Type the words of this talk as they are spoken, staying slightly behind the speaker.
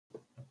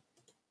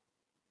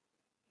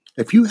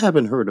If you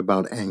haven't heard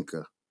about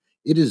Anchor,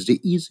 it is the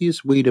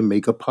easiest way to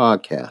make a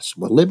podcast.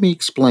 Well, let me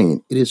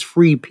explain. It is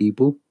free,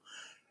 people.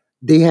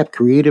 They have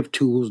creative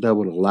tools that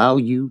will allow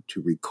you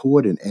to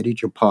record and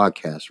edit your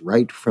podcast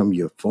right from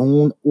your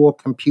phone or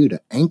computer.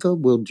 Anchor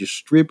will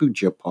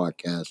distribute your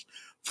podcast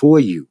for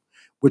you,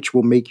 which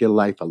will make your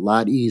life a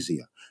lot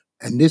easier.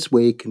 And this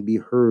way, it can be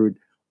heard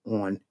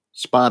on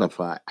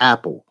Spotify,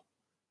 Apple,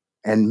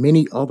 and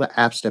many other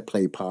apps that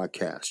play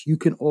podcasts. You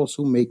can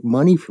also make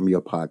money from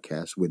your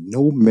podcast with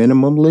no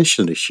minimum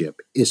listenership.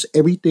 It's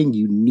everything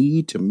you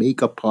need to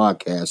make a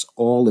podcast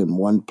all in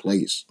one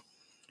place.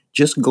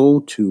 Just go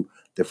to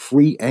the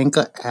free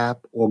Anchor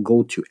app or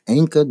go to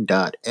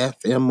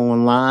anchor.fm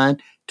online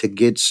to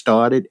get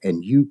started,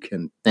 and you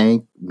can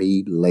thank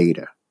me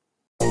later.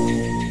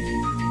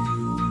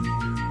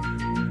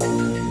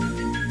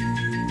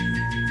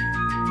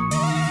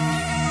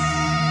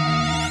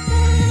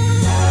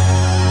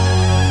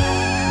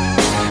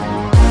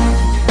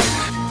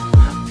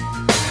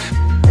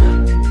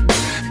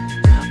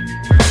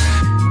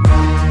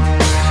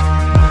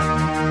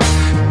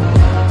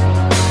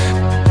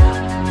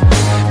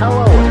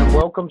 Hello and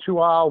welcome to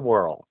our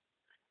world.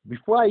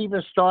 Before I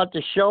even start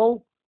the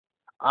show,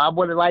 I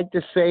would like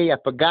to say, I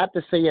forgot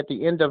to say at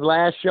the end of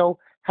last show,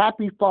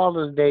 happy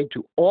Father's Day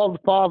to all the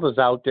fathers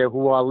out there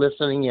who are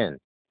listening in.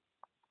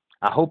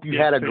 I hope you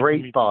had a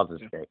great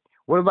Father's Day.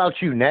 What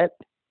about you, Ned?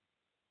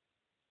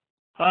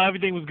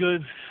 Everything was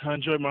good. I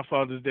enjoyed my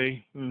Father's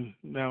Day.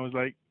 Now it's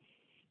like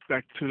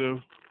back to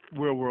the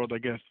real world, I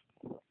guess.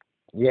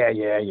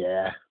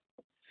 Yeah.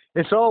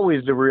 It's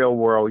always the real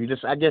world.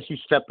 I guess you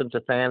step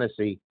into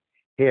fantasy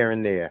here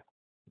and there,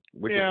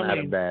 which is not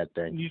a bad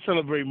thing. You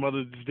celebrate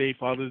Mother's Day,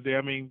 Father's Day.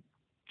 I mean,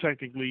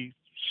 technically,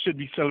 should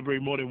be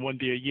celebrated more than one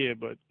day a year,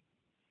 but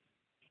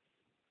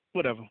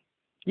whatever.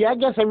 Yeah, I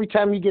guess every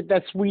time you get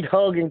that sweet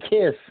hug and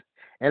kiss,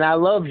 and I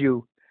love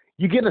you,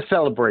 you get a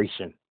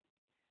celebration.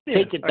 Yeah,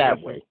 Take it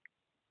that way.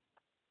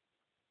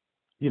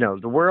 You know,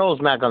 the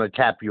world's not going to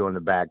tap you on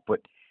the back,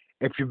 but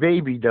if your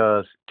baby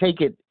does,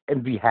 take it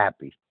and be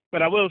happy.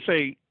 But I will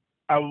say,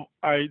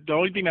 the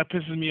only thing that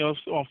pisses me off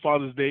on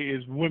Father's Day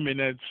is women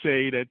that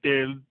say that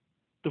they're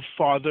the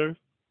father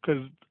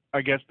because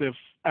I guess the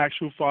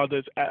actual father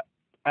is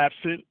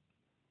absent.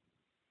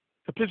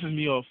 It pisses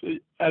me off.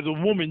 As a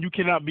woman, you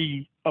cannot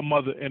be a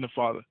mother and a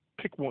father.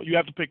 Pick one. You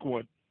have to pick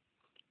one.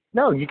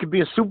 No, you could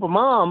be a super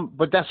mom,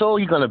 but that's all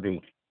you're going to be.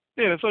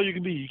 Yeah, that's all you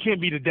can be. You can't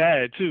be the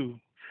dad, too.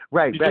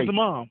 Right. You're just the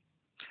mom.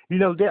 You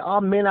know, there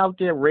are men out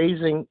there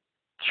raising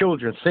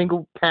children,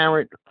 single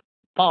parent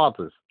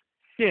fathers.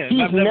 Yeah,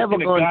 I've never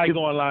seen a guy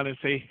go online and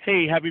say,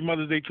 hey, happy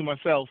Mother's Day to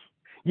myself.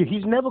 Yeah,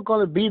 he's never going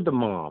to be the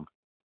mom.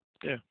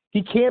 Yeah.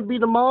 He can't be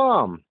the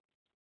mom.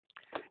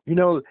 You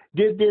know,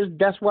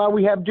 that's why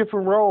we have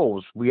different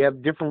roles. We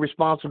have different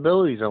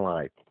responsibilities in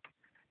life.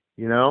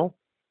 You know?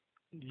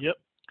 Yep.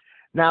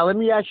 Now, let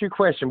me ask you a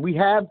question.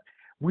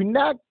 We're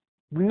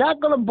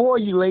not going to bore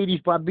you ladies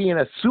by being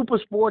a super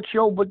sports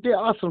show, but there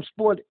are some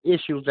sport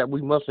issues that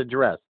we must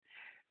address.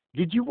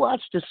 Did you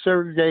watch the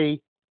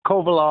Sergey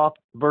Kovalev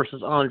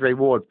versus Andre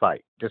Ward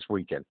fight this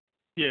weekend?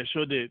 Yeah,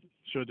 sure did.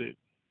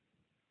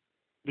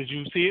 Did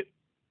you see it?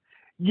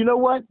 You know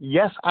what?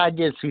 Yes, I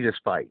did see this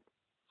fight.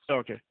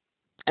 Okay.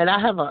 And I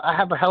have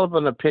a hell of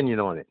an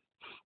opinion on it.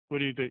 What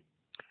do you think?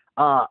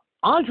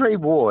 Andre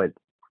Ward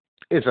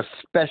is a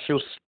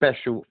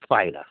special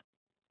fighter.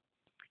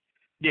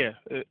 Yeah,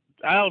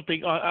 I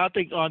think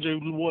Andre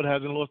Ward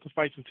hasn't lost a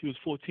fight since he was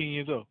 14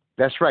 years old.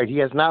 That's right. He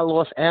has not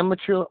lost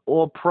amateur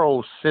or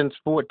pro since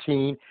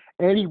 14,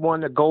 and he won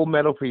the gold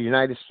medal for the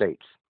United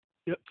States.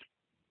 Yep.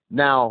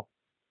 Now,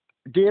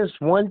 there's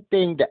one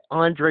thing that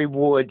Andre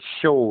Ward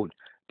showed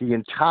the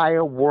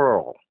entire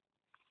world,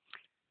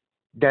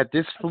 that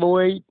this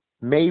Floyd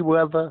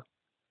Mayweather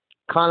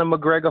Conor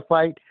McGregor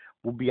fight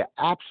will be an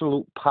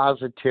absolute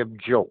positive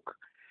joke.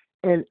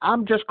 And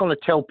I'm just going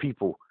to tell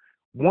people,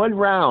 one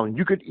round,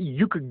 you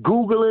could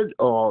Google it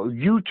or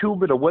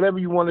YouTube it or whatever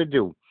you want to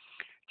do.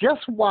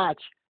 Just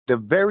watch the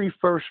very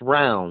first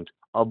round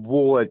of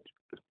Ward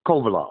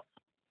Kovalev.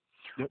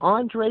 Yep.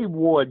 Andre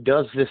Ward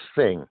does this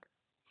thing.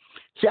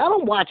 See, I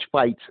don't watch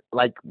fights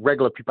like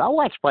regular people. I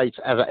watch fights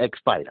as an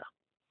ex-fighter.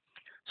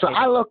 So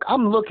okay.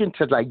 I'm looking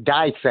to like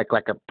dissect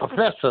like a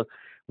professor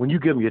when you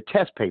give me a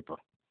test paper.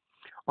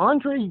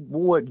 Andre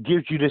Ward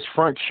gives you this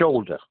front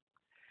shoulder.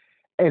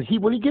 And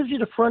when he gives you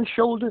the front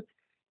shoulder,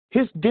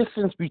 his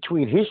distance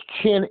between his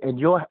chin and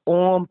your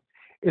arm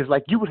is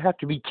like you would have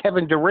to be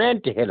Kevin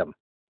Durant to hit him.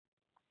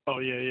 Oh,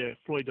 yeah.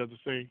 Floyd does the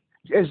same.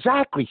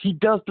 Exactly. He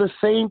does the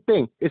same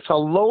thing. It's a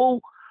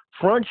low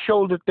front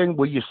shoulder thing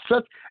where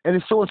and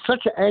it's so in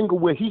such an angle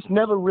where he's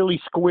never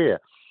really square.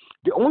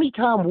 The only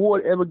time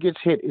Ward ever gets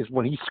hit is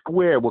when he's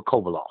square with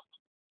Kovalev.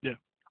 Yeah.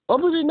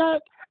 Other than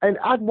that, and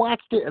I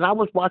watched it, and I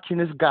was watching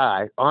this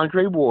guy,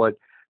 Andre Ward,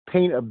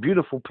 paint a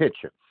beautiful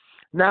picture.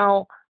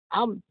 Now,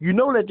 you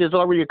know that there's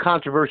already a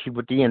controversy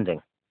with the ending.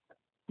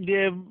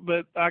 Yeah,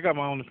 but I got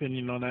my own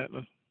opinion on that.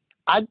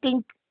 I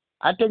think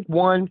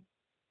one,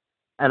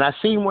 and I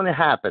seen when it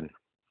happened.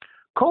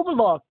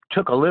 Kovalev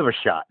took a liver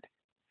shot.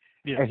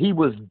 Yeah. and he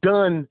was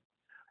done.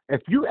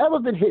 If you ever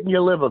been hitting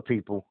your liver,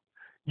 people,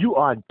 you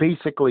are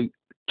basically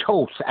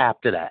toast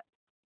after that.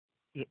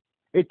 Yeah.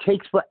 It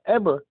takes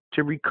forever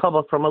to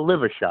recover from a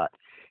liver shot.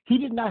 He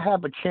did not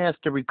have a chance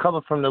to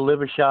recover from the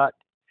liver shot,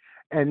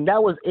 and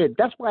that was it.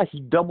 That's why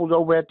he doubled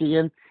over at the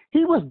end.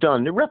 He was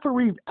done. The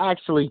referee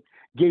actually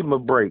gave him a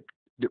break.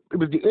 It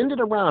was the end of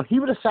the round. He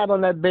would have sat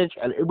on that bench,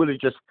 and it would have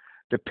just,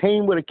 the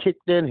pain would have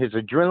kicked in, his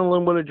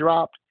adrenaline would have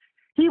dropped.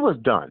 He was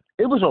done.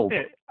 It was over.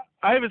 Yeah.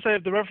 I even say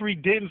if the referee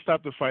didn't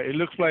stop the fight, it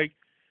looks like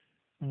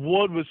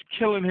Ward was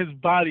killing his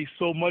body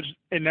so much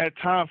in that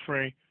time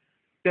frame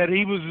that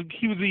he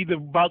was either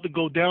about to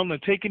go down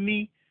and take a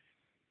knee.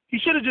 He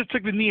should have just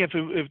took the knee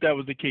if that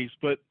was the case.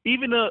 But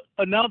even the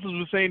announcers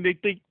were saying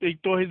they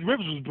thought his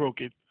ribs was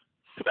broken.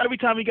 Because every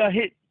time he got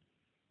hit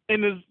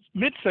in his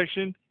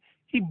midsection,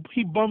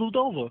 he bundled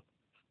over.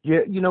 Yeah,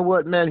 you know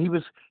what, man? He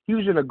was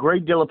in a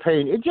great deal of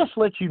pain. It just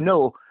lets you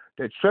know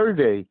that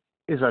Sergey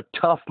is a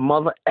tough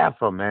mother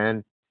effer,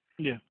 man.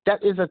 Yeah.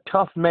 That is a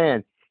tough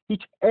man.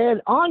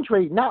 And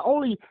Andre, not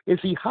only is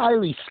he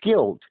highly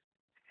skilled,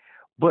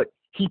 but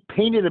he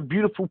painted a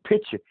beautiful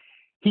picture.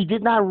 He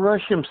did not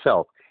rush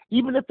himself.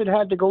 Even if it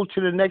had to go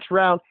to the next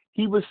round,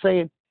 he was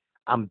saying,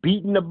 I'm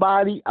beating the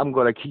body, I'm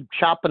going to keep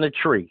chopping a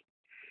tree.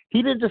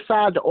 He didn't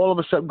decide to all of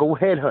a sudden go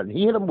headhunting.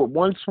 He hit him with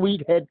one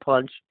sweet head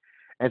punch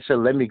and said,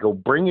 let me go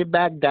bring it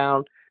back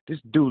down. This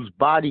dude's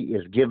body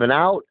is giving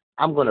out.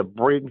 I'm going to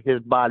bring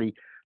his body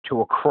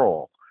to a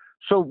crawl.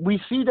 So we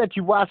see that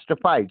you watched the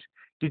fights.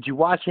 Did you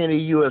watch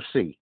any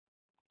UFC?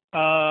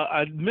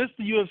 I missed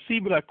the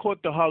UFC, but I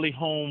caught the Holly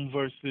Holm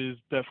versus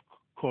Beth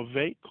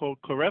Korev.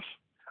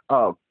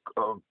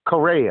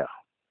 Correa.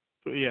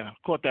 Yeah,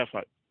 caught that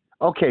fight.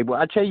 Okay,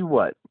 well, I tell you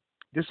what.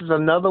 This is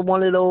another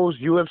one of those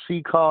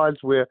UFC cards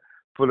where,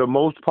 for the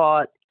most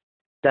part,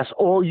 that's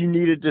all you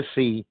needed to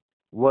see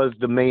was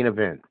the main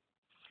event.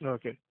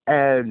 Okay.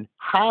 And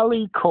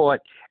Holly caught,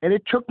 and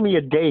it took me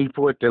a day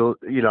for it to,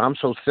 I'm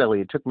so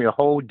silly. It took me a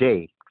whole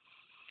day.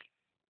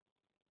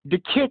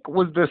 The kick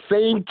was the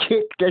same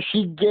kick that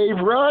she gave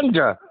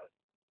Ronda.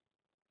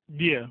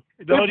 Yeah.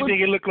 The only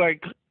thing it looked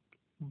like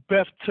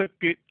Beth took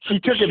it. She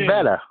took it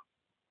better.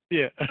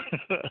 Yeah.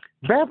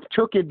 Beth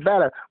took it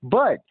better.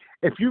 But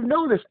if you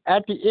notice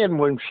at the end,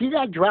 when she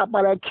got dropped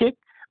by that kick,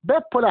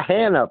 Beth put her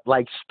hand up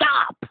like,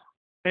 stop.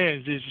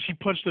 And she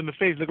punched her in the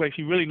face. Looked like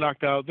she really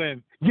knocked out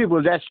then. Yeah,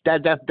 well, that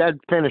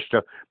finished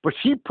her. But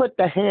she put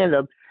the hand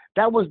up.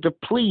 That was the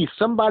please,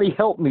 somebody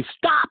help me.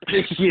 Stop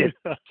this shit.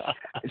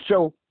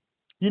 So,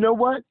 you know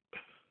what?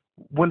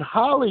 When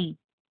Holly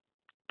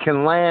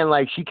can land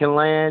like she can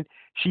land,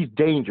 she's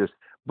dangerous.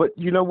 But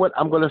you know what?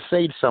 I'm going to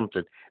say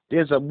something.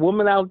 There's a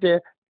woman out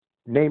there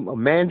named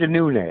Amanda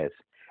Nunes.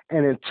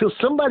 And until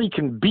somebody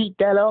can beat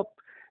that up,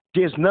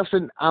 there's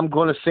nothing I'm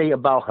going to say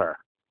about her.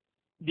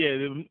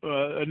 Yeah,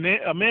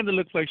 Amanda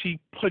looks like she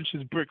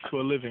punches bricks for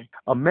a living.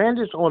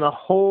 Amanda's on a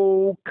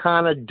whole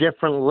kind of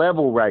different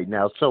level right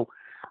now. So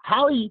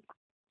Holly's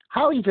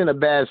in a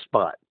bad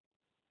spot.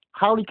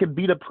 Holly can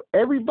beat up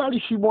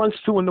everybody she wants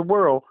to in the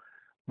world,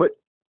 but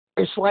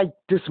it's like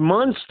this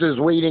monster's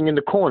waiting in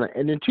the corner.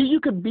 And until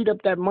you can beat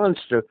up that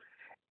monster,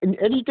 and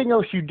anything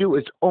else you do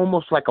is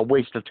almost like a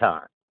waste of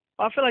time.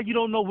 I feel like you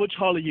don't know which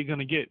Holly you're going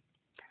to get.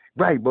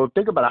 Right, well,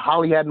 think about it.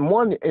 Holly hadn't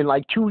won in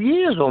like 2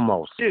 years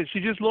almost. Yeah, she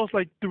just lost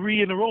like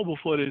 3 in a row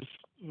before this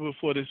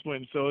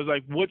win. So it's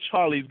like which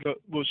Holly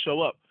will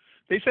show up.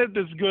 They said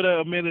this good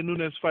Amanda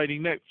Nunes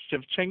fighting next.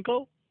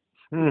 Shevchenko, is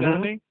that her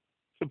name?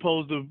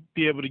 Supposed to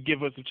be able to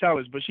give us a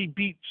challenge, but she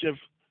beat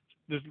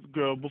this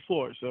girl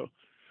before. So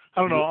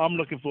I don't know. I'm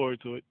looking forward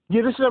to it.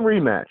 Yeah, this is a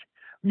rematch.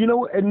 You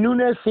know, and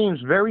Nunes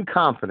seems very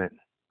confident.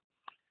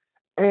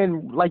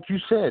 And like you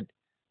said,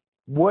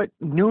 what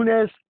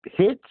Nunes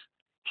hits,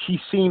 she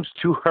seems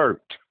to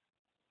hurt.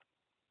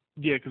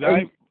 Yeah, because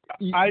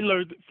I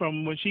learned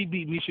from when she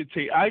beat Misha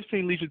Tate. I've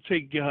seen Misha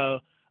Tate get her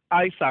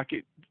eye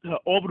socket, her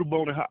orbital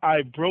bone in her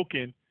eye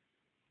broken,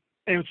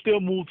 and still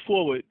moved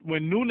forward.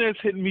 When Nunes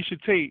hit Misha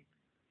Tate,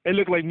 it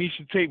looked like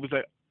Misha Tate was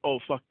like, "Oh,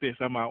 fuck this,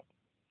 I'm out."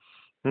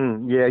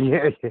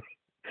 Yeah.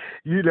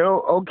 You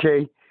know,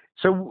 okay.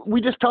 So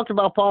we just talked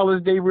about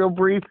Father's Day real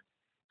brief.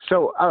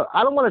 So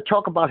I don't want to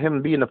talk about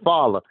him being the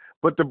father,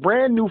 but the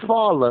brand new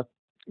father,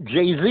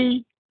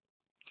 Jay-Z,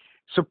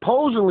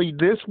 supposedly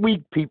this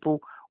week, people,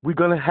 we're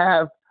going to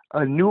have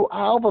a new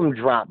album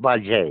drop by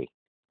Jay.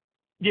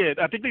 Yeah,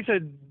 I think they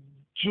said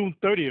June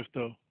 30th,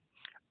 though.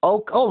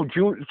 Oh,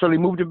 June. So they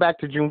moved it back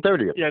to June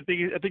 30th. Yeah,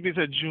 I think they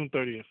said June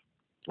 30th.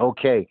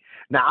 Okay.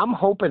 Now, I'm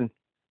hoping,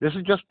 this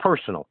is just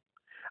personal,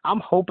 I'm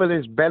hoping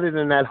it's better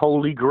than that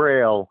Holy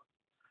Grail,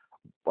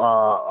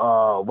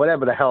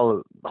 whatever the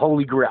hell,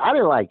 Holy Grail. I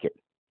didn't like it.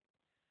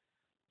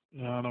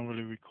 No, I don't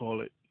really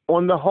recall it.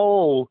 On the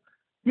whole,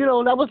 you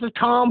know, that was the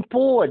Tom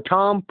Ford,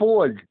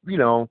 you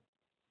know,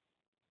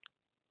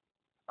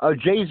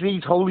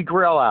 Jay-Z's Holy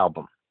Grail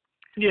album.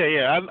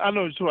 Yeah, I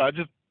know it's true.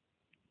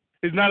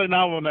 It's not an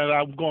album that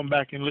I'm going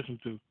back and listen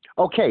to.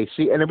 Okay,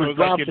 see, and it was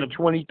dropped in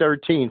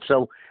 2013,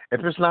 so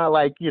if it's not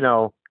like, you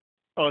know.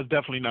 Oh, it's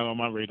definitely not on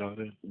my radar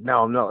then.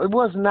 No, it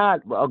was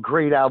not a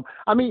great album.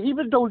 I mean,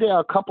 even though there are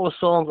a couple of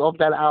songs off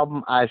that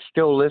album I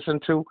still listen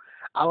to,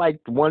 I like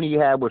the one he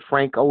had with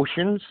Frank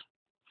Oceans,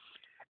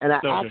 and I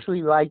Okay.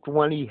 actually liked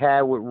one he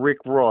had with Rick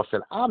Ross,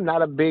 and I'm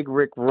not a big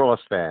Rick Ross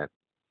fan.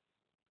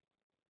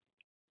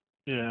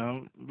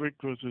 Yeah, Rick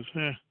Ross is.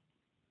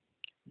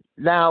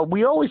 Now,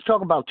 we always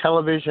talk about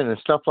television and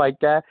stuff like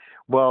that.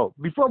 Well,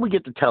 before we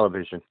get to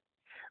television,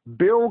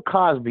 Bill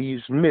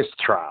Cosby's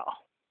mistrial.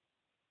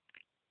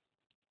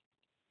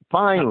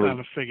 Finally.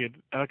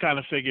 I kind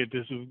of figured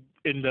this would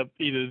end up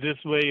either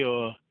this way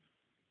or.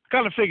 I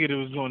kind of figured it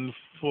was going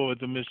forward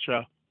to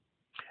mistrial.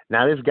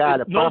 Now, this guy,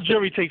 no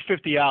jury takes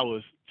 50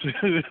 hours.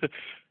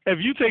 If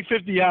you take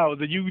 50 hours,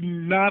 then you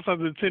 9 times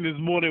out of 10 is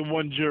more than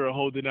one juror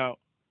holding out.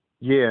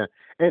 Yeah,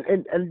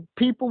 and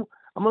people,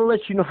 I'm gonna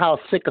let you know how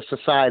sick a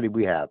society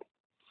we have.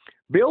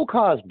 Bill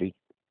Cosby,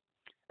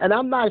 and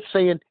I'm not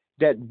saying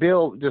that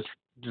Bill just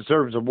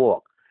deserves a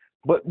walk,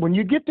 but when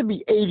you get to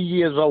be 80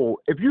 years old,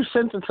 if you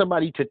sentence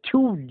somebody to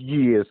 2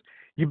 years,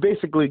 you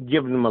basically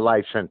give them a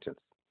life sentence.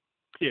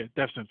 Yeah,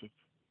 death sentence.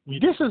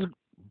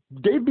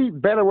 They'd be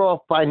better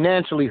off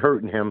financially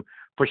hurting him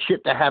for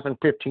shit that happened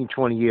 15,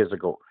 20 years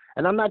ago.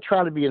 And I'm not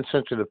trying to be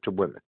insensitive to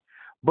women,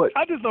 but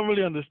I just don't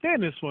really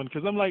understand this one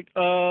because I'm like,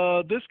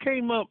 this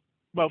came up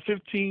about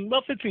 15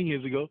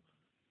 years ago.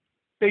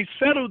 They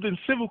settled in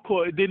civil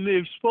court. Then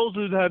there supposed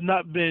to have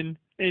not been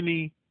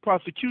any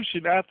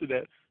prosecution after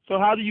that. So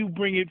how do you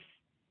bring it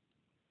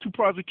to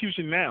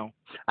prosecution now?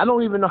 I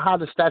don't even know how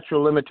the statute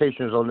of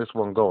limitations on this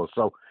one goes.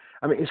 So,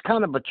 I mean, it's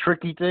kind of a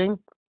tricky thing,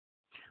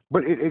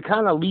 but it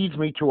kind of leads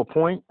me to a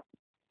point.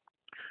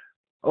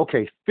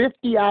 Okay,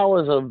 50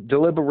 hours of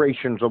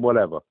deliberations or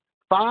whatever,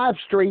 5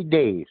 straight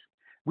days.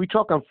 We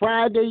talking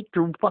Friday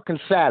through fucking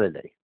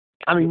Saturday.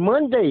 I mean,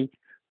 Monday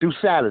through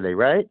Saturday,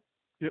 right?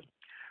 Yep.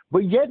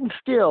 But yet and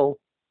still,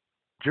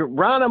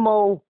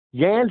 Geronimo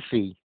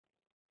Yancey,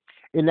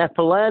 in that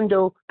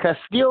Philando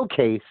Castile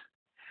case,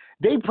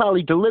 they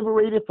probably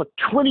deliberated for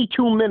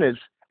 22 minutes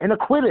and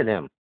acquitted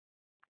him.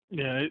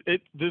 Yeah,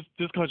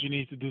 this country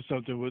needs to do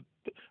something with.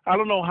 I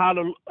don't know how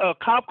a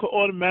cop could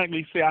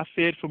automatically say I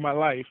feared for my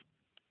life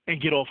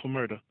and get off for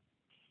murder.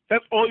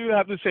 That's all you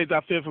have to say is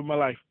I feared for my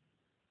life.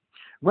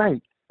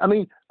 Right. I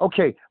mean,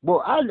 okay.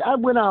 Well, I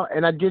went out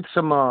and I did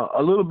some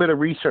a little bit of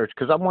research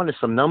because I wanted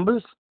some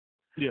numbers.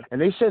 Yeah. And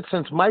they said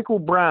since Michael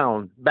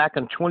Brown back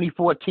in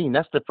 2014,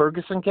 that's the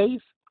Ferguson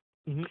case,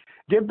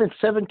 there have been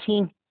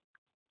 17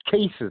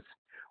 cases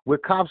where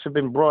cops have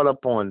been brought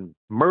up on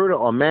murder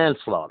or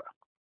manslaughter.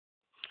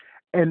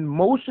 And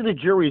most of the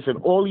juries in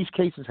all these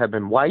cases have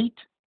been white.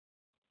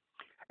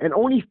 And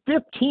only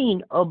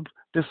 15 of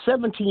the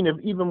 17 have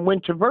even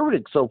went to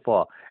verdict so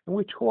far. And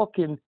we're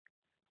talking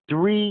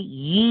 3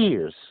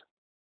 years.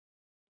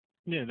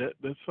 Yeah,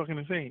 that's fucking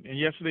insane. And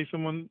yesterday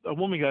a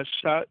woman got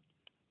shot.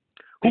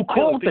 Who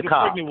called the cops?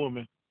 A pregnant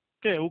woman.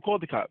 Yeah, who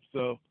called the cops?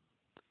 So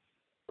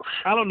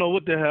I don't know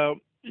what the hell.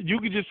 You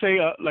could just say,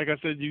 like I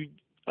said,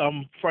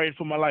 I'm fighting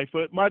for my life.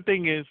 But my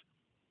thing is,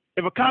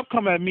 if a cop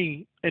come at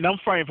me and I'm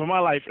fighting for my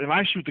life and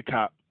I shoot the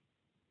cop,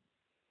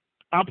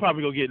 I'm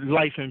probably going to get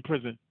life in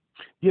prison.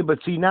 Yeah, but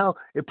see, now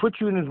it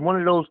puts you in one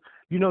of those,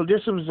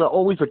 this was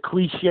always a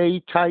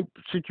cliche type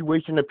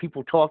situation that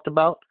people talked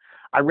about.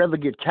 I'd rather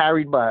get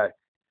carried by,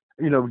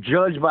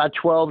 judged by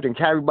 12 than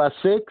carried by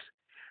 6.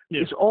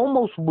 Yeah. It's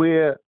almost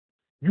where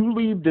you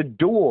leave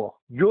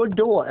your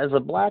door as a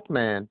black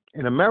man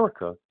in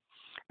America,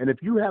 and if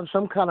you have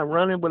some kind of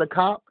run-in with a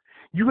cop,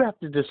 you have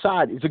to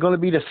decide, is it going to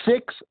be the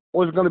 6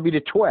 or is it going to be the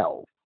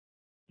 12?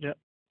 Yeah.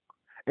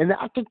 And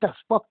I think that's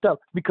fucked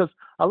up because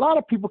a lot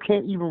of people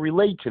can't even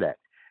relate to that.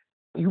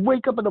 You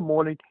wake up in the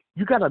morning,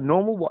 you got a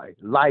normal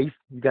life,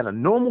 you got a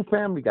normal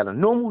family, you got a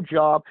normal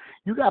job,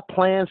 you got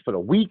plans for the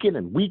weekend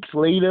and weeks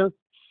later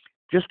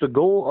just to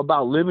go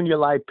about living your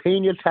life,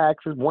 paying your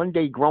taxes, one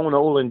day growing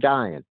old and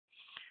dying.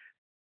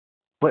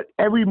 But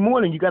every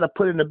morning you got to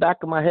put in the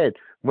back of my head,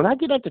 when I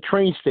get at the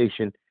train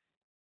station,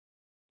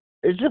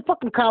 is the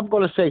fucking cop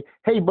going to say,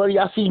 hey, buddy,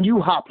 I seen you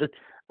hop it.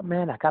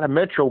 Man, I got a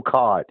Metro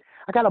card.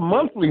 I got a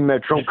monthly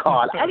Metro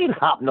card. I didn't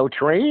hop no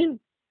train.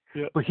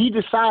 Yeah. But he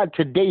decided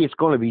today it's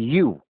going to be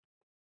you.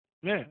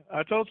 Yeah,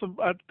 I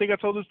think I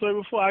told this story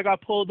before. I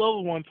got pulled over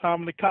one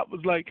time and the cop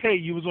was like, hey,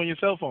 you was on your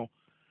cell phone.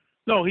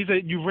 No, he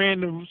said, you ran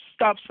the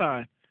stop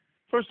sign.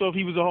 First off,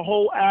 he was a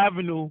whole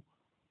avenue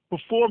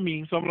before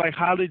me. So I'm like,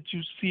 how did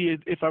you see it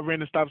if I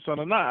ran the stop sign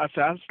or not? I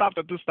said, I stopped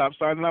at the stop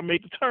sign and I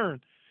made the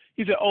turn.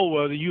 He said, oh,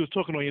 well, you was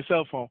talking on your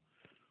cell phone.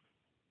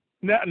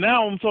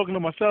 Now I'm talking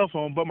on my cell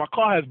phone, but my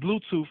car has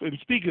Bluetooth and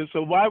speakers,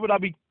 so why would I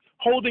be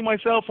holding my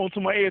cell phone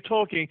to my ear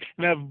talking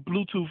and have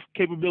Bluetooth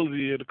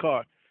capability in the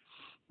car?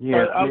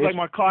 Yeah, I was like,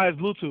 my car has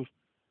Bluetooth.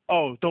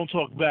 Oh, don't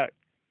talk back.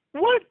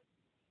 What?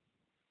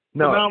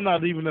 No, so now I'm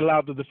not even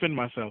allowed to defend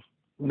myself.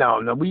 No,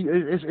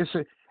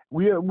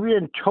 we're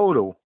in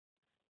total.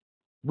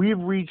 We've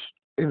reached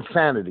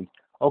insanity.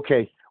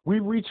 Okay,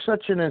 we've reached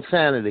such an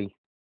insanity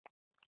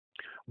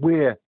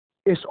where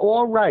it's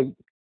all right,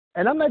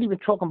 and I'm not even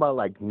talking about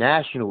like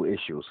national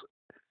issues.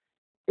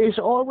 It's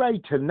all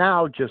right to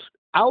now just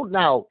out and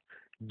out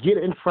get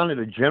in front of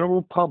the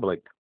general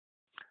public,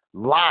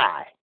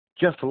 lie,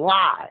 just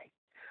lie.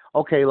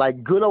 Okay,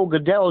 like good old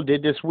Goodell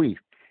did this week.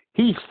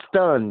 He's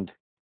stunned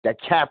that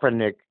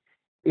Kaepernick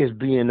is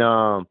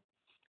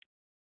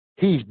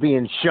he's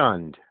being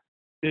shunned.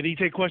 Did he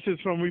take questions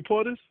from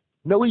reporters?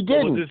 No, he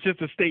didn't. Or was this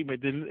just a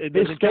statement?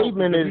 His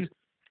statement is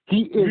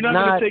he is you're not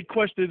going to take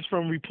questions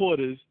from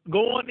reporters.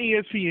 Go on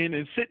ESPN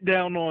and sit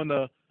down on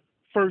a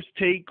First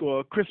Take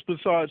or a Chris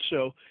Broussard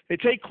show and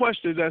take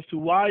questions as to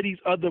why these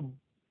other,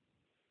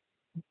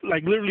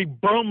 like literally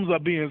bums are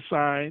being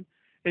signed,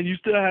 and you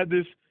still have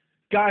this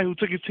guy who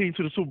took his team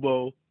to the Super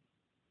Bowl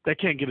that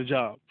can't get a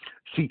job.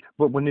 See,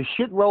 but when the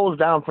shit rolls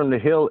down from the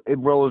hill, it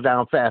rolls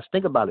down fast.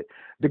 Think about it.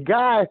 The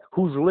guy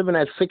who's living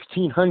at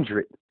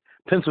 1600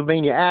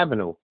 Pennsylvania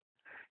Avenue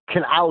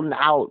can out and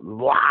out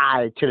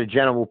lie to the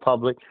general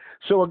public.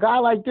 So a guy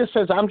like this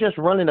says, I'm just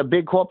running a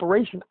big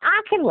corporation.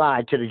 I can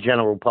lie to the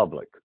general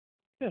public.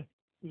 Yeah,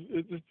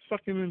 it's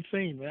fucking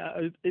insane,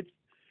 man. It's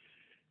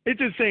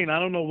insane. I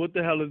don't know what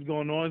the hell is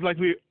going on. It's like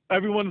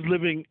everyone's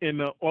living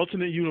in an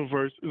alternate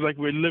universe. It's like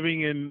we're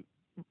living in,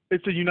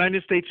 it's a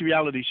United States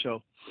reality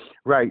show.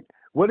 Right.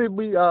 What did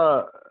we,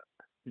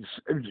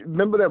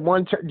 remember that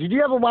one time, did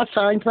you ever watch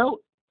Seinfeld?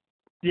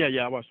 Yeah,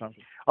 I watched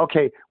Seinfeld.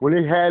 Okay, when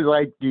it had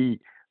like the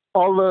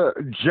other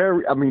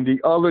George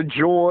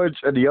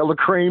and the other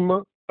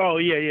Kramer. Oh,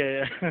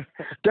 yeah.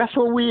 That's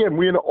what we're in.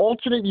 We're in an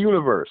alternate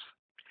universe.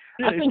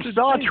 Yeah, I think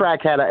Star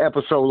Trek had an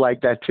episode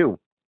like that too.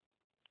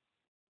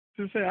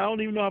 I don't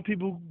even know how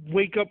people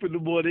wake up in the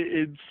morning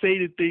and say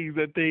the things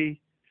that they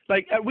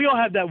like. We all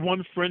have that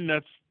one friend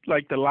that's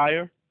like the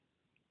liar.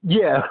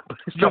 Yeah, but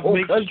it's the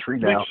whole country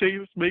now.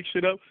 Make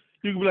shit up.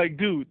 You can be like,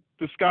 dude,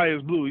 the sky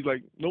is blue. He's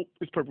like, nope,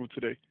 it's purple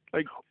today.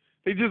 Like,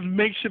 they just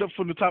make shit up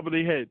from the top of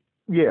their head.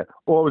 Yeah,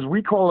 or as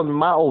we call them in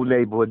my old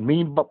neighborhood,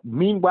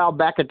 meanwhile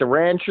back at the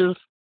ranches.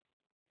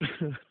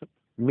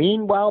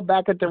 Meanwhile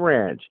back at the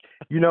ranch.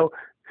 You know,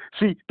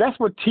 see, that's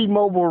what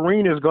T-Mobile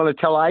Arena is going to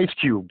tell Ice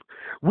Cube.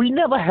 We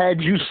never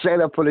had you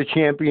set up for the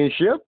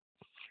championship.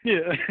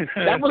 Yeah.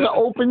 That was an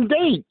open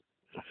date.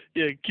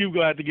 Yeah, Cube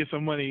gonna have to get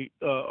some money.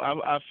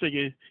 I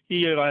figured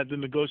he gonna have to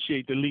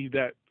negotiate to leave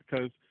that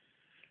because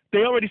they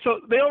already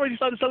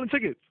started selling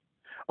tickets.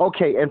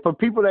 Okay, and for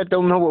people that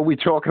don't know what we're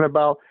talking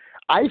about,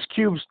 Ice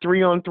Cube's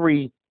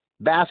 3-on-3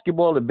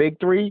 basketball, the Big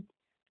Three,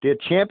 their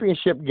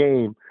championship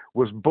game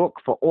was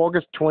booked for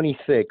August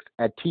 26th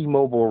at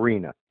T-Mobile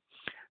Arena,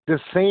 the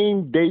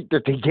same date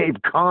that they gave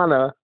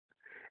Connor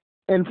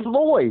and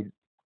Floyd.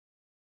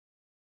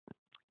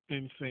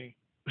 Insane.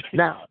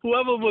 Now,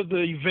 whoever was the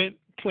event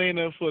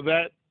planner for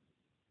that,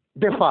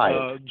 they're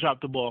fired.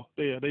 Dropped the ball.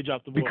 Yeah, they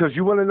dropped the ball. Because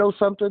you want to know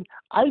something?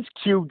 Ice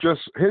Cube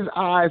his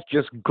eyes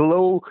just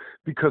glow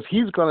because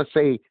he's going to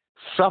say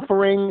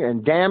suffering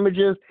and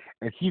damages,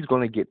 and he's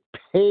going to get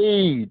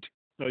paid.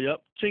 Oh,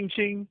 yep. Ching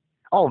ching.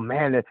 Oh,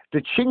 man,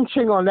 the ching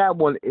ching on that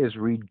one is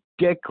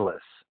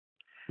ridiculous.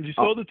 You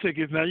sold the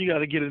tickets. Now you got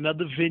to get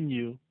another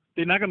venue.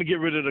 They're not going to get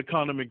rid of the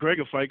Conor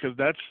McGregor fight because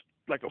that's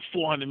like a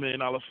 $400 million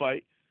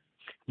fight.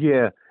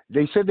 Yeah,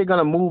 they said they're going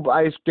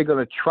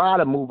to try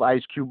to move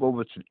Ice Cube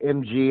over to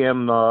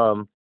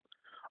MGM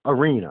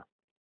Arena.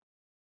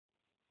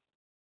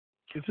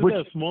 Is it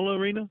a small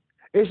arena?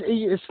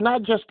 It's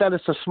not just that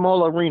it's a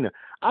small arena.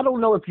 I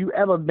don't know if you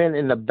ever been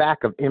in the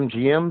back of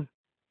MGM.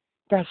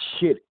 That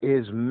shit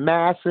is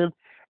massive,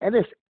 and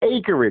it's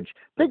acreage.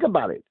 Think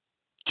about it.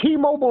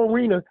 T-Mobile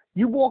Arena,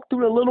 you walk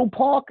through the little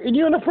park, and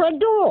you're in the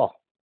front door.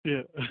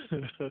 Yeah.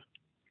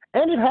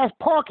 And it has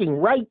parking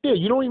right there.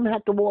 You don't even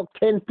have to walk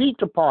 10 feet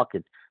to park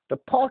it. The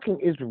parking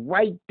is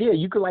right there.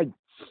 You could,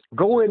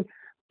 go in.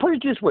 Put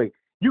it this way.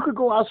 You could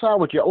go outside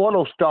with your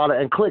auto starter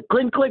and click,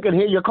 and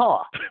hear your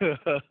car.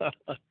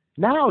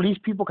 Now these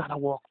people got to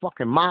walk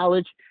fucking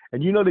mileage,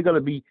 and you know they're going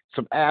to be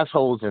some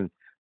assholes, and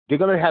they're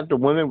going to have the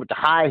women with the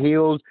high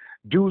heels.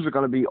 Dudes are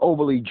going to be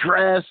overly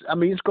dressed. I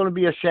mean, it's going to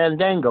be a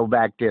shandango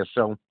back there,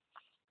 so.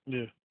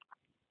 Yeah.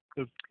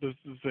 Let's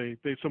say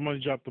somebody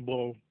dropped the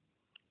ball.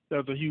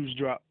 That was a huge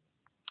drop.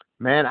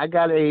 Man, I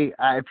got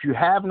if you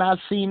have not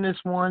seen this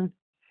one,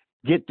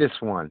 get this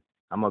one.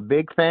 I'm a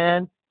big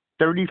fan.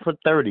 30 for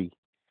 30.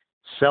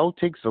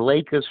 Celtics,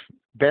 Lakers,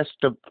 best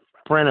of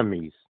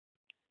frenemies.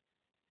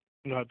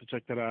 I'll have to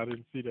check that out. I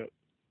didn't see that.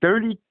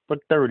 30 for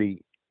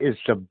 30 is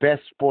the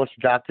best sports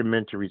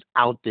documentaries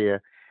out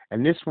there.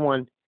 And this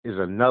one is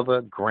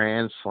another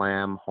Grand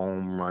Slam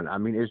home run. I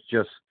mean,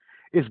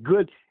 it's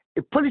good.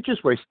 Put it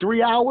this way, it's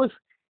 3 hours.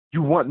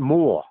 You want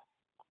more.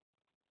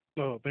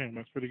 Oh, damn,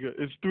 that's pretty good.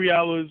 It's 3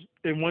 hours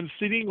in one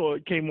sitting, or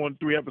it came on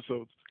 3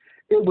 episodes?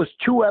 It was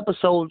 2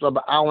 episodes of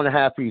an hour and a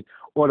half each.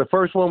 Or the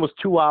first one was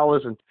 2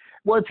 hours. And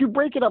well, if you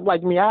break it up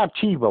like me, I have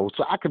TiVo,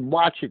 so I could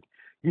watch it,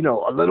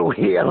 a little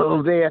here, a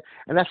little there.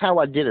 And that's how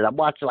I did it. I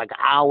watched it like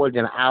an hour,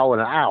 then an hour,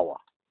 and an hour.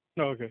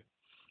 Oh, okay.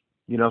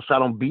 So I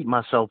don't beat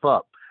myself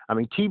up. I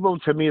mean,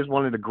 TiVo to me is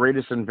one of the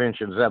greatest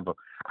inventions ever.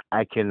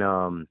 I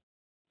can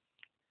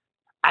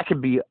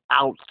be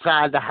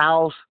outside the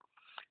house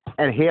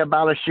and hear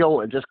about a show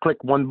and just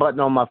click one button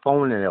on my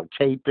phone and it'll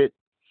tape it.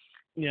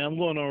 Yeah, I'm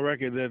going on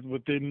record that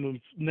within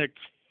the next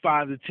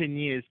 5 to 10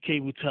 years,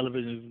 cable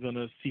television is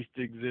gonna cease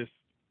to exist.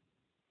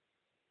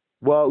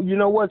 Well, you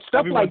know what?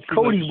 Stuff Everyone's like see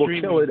like Cody will kill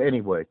streaming. it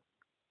anyway.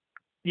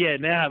 Yeah,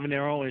 they're having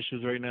their own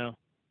issues right now.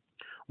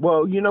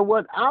 Well, you know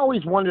what? I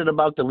always wondered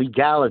about the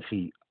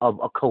legality of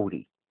a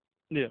Cody.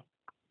 Yeah.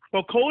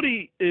 Well,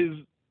 Cody is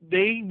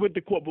they went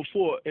to court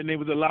before and they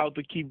was allowed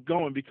to keep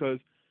going because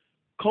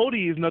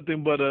Cody is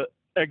nothing but a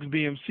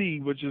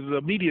XBMC, which is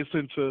a media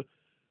center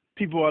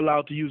people are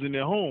allowed to use in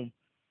their home.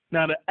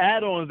 Now, the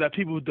add-ons that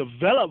people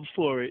develop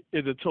for it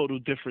is a total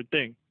different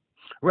thing.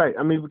 Right.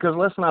 I mean, because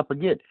let's not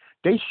forget,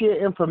 they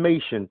share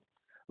information.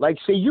 Like,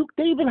 say,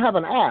 they even have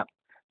an app.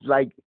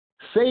 Like,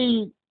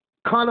 say,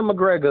 Conor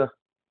McGregor,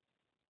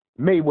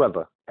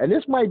 Mayweather, and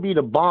this might be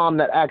the bomb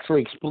that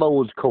actually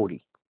explodes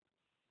Cody.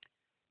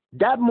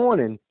 That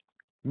morning,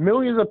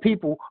 millions of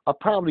people are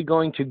probably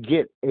going to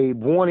get a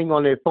warning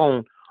on their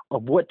phone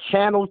of what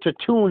channel to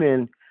tune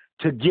in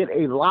to get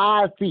a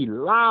live feed,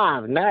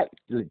 live, not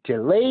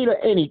delayed or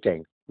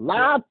anything,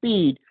 live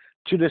feed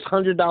to this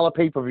 $100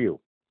 pay-per-view.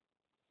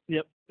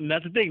 Yep, and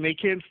that's the thing. They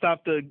can't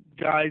stop the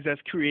guys that's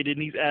creating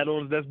these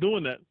add-ons that's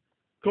doing that.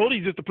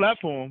 Cody's just a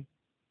platform,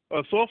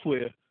 a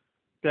software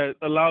that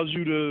allows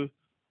you to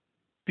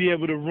be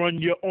able to run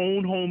your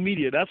own home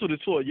media. That's what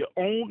it's for, your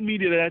own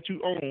media that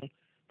you own.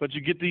 But you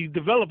get these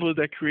developers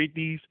that create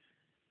these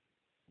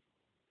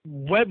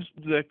webs,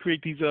 that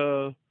create these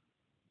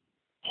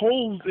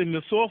holes in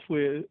the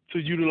software to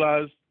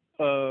utilize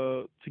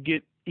to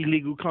get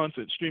illegal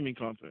content, streaming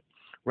content.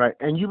 Right,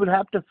 and you would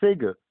have to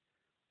figure.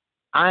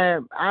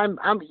 I'm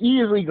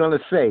easily going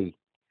to say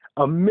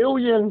 1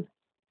 million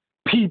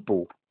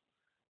people,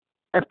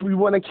 if we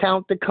want to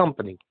count the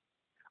company,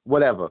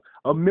 whatever.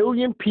 1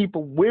 million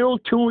people will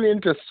tune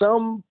into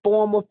some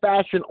form of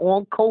fashion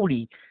on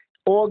Cody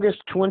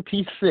August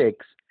 26th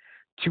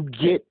to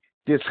get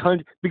this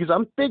 100, because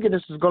I'm thinking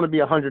this is going to be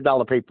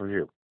 $100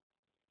 pay-per-view.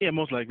 Yeah,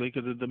 most likely,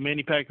 because the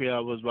Manny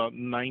Pacquiao was about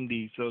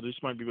 90, so this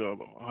might be about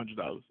 $100.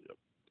 Yep.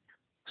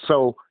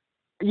 So,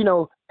 you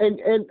know, and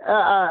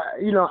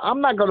you know,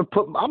 I'm not gonna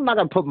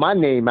put my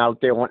name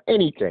out there on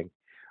anything.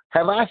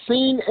 Have I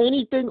seen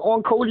anything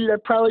on Cody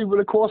that probably would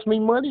have cost me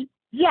money?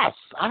 Yes,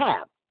 I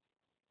have.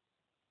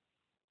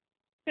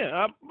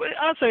 Yeah,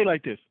 I'll say it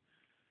like this.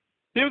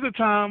 There was a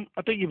time,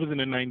 I think it was in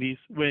the 90s,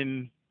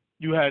 when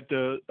you had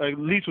at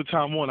least with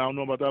Time Warner, I don't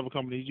know about the other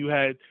companies, you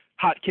had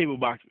hot cable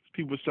boxes.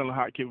 People were selling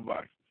hot cable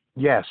boxes.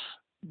 Yes.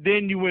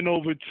 Then you went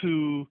over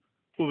to,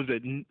 what was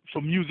it,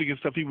 for music and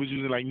stuff, people was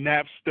using like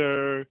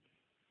Napster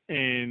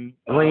and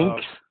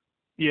Links.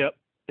 Yep.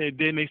 And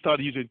then they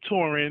started using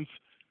torrents.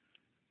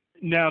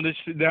 Now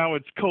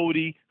it's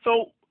Kodi.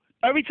 So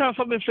every time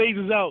something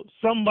phases out,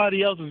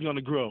 somebody else is going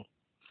to grow.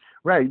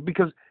 Right,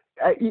 because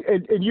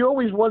and you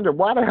always wonder,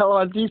 why the hell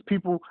are these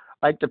people,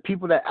 like the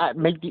people that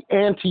make the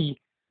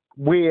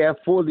anti-wear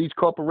for these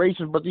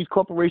corporations, but these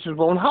corporations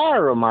won't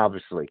hire them,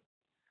 obviously,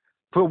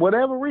 for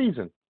whatever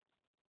reason.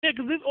 Yeah,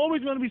 because there's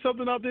always going to be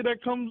something out there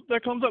that comes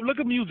up. Look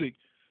at music.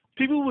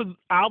 People with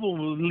albums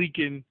were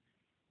leaking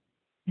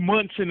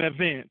months in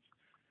advance.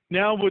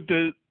 Now with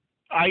the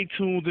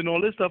iTunes and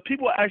all this stuff,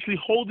 people are actually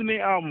holding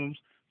their albums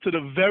to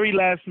the very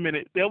last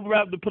minute. They'll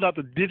rather put out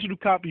the digital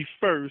copy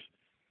first,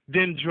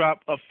 then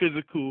drop a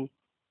physical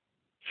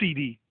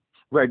CD.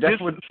 Right. That's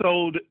what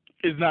sold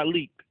is not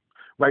leaked.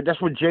 Right.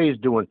 That's what Jay is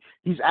doing.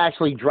 He's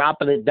actually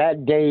dropping it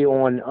that day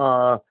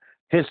on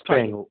his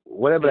thing,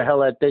 whatever the hell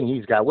that thing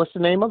he's got. What's the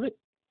name of it?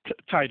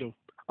 Tidal.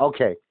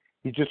 Okay.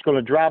 He's just going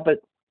to drop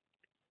it.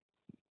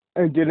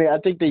 And then I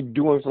think they're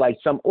doing like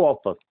some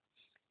offer.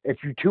 If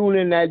you tune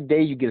in that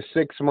day, you get a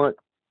 6-month,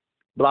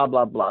 blah,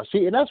 blah, blah.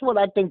 See, and that's what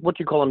I think what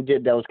you call them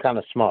did that was kind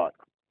of smart.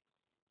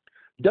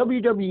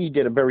 WWE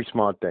did a very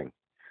smart thing.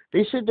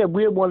 They said that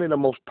we're one of the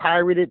most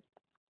pirated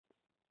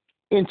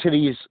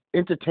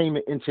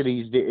entertainment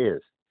entities there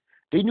is.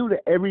 They knew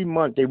that every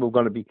month they were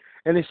going to be,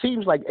 and it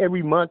seems like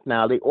every month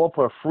now they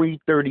offer a free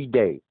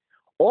 30-day.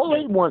 All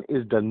they want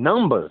is the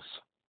numbers.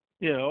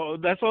 Yeah,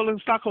 that's all the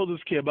stockholders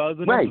care about is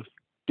the numbers. Right.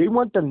 They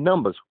want the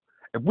numbers.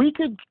 If we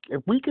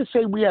could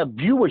say we have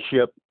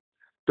viewership,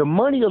 the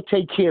money will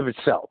take care of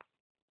itself.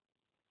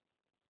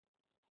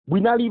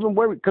 We're not even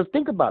worried, because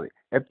think about it.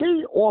 If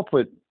they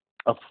offered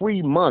a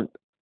free month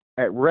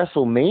at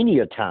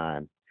WrestleMania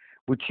time,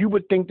 which you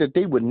would think that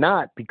they would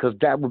not, because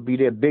that would be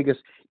their biggest,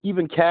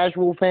 even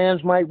casual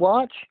fans might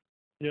watch.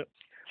 Yep.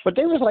 But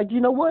they was like, you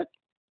know what?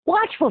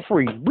 Watch for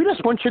free. We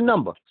just want your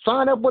number.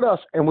 Sign up with us,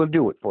 and we'll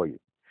do it for you.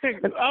 Hey,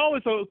 I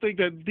always think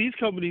that these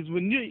companies,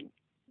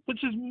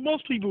 which is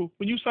most people,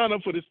 when you sign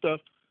up for this stuff,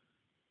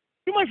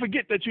 you might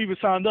forget that you even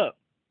signed up.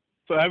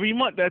 So every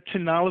month, that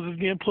 $10 is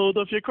getting pulled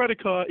off your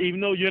credit card, even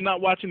though you're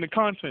not watching the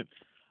content.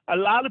 A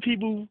lot of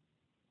people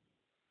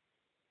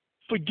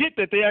forget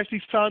that they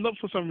actually signed up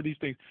for some of these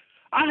things.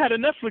 I had a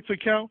Netflix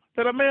account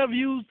that I may have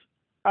used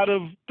out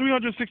of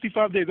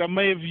 365 days. I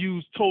may have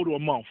used total a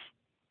month.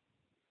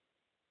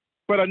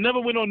 But I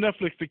never went on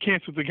Netflix to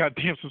cancel the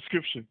goddamn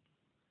subscription.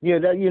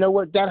 Yeah, you know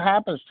what? That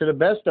happens to the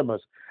best of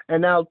us.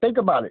 And now think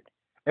about it.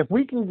 If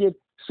we can get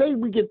say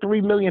we get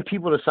 3 million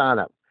people to sign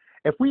up.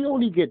 If we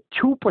only get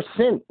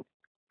 2%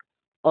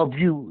 of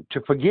you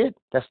to forget,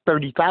 that's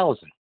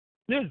 30,000.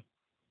 Yeah.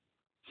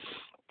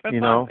 That's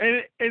You fine. know?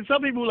 And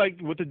some people, like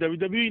with the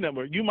WWE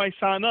network, you might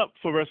sign up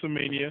for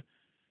WrestleMania,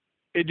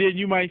 and then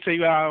you might say,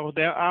 "Well,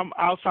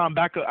 I'll sign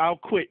back. I'll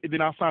quit, and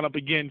then I'll sign up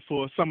again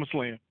for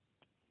SummerSlam."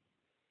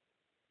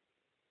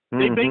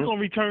 They bank on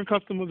return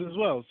customers as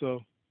well.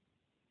 So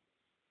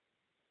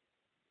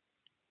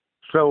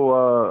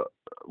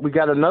we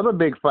got another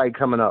big fight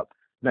coming up.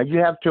 Now you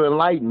have to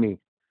enlighten me.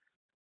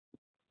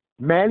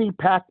 Manny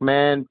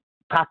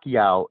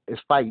Pacquiao is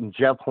fighting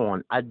Jeff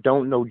Horn. I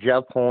don't know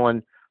Jeff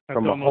Horn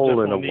from a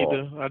hole in the wall.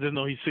 Either. I just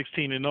know he's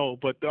 16-0.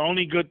 But the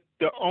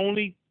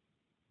only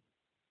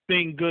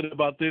thing good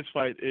about this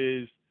fight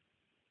is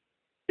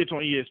it's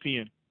on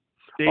ESPN.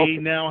 They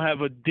now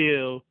have a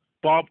deal.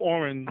 Bob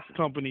Oren's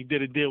company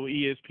did a deal with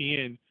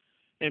ESPN,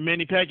 and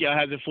Manny Pacquiao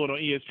hasn't fought on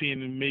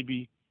ESPN in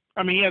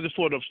he hasn't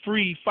fought a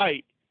free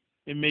fight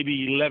in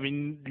maybe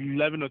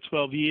 11 or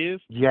 12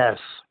 years. Yes.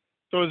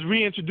 So it's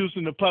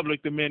reintroducing the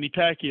public to Manny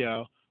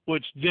Pacquiao,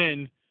 which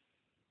then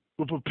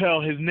will propel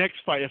his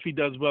next fight, if he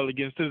does well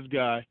against this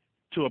guy,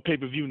 to a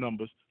pay-per-view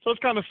numbers. So it's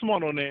kind of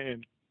smart on their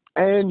end.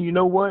 And you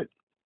know what?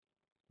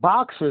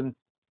 Boxing,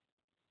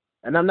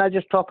 and I'm not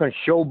just talking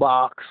show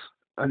box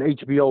and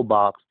HBO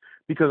box,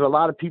 because a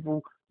lot of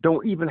people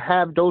don't even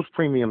have those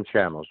premium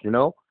channels, you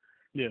know?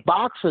 Yeah.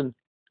 Boxing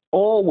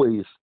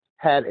always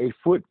had a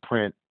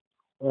footprint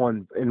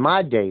in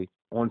my day,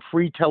 on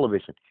free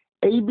television.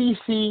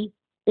 ABC,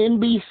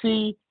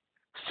 NBC,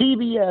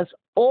 CBS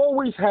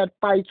always had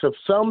fights of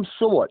some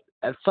sort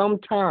at some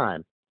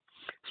time,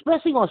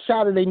 especially on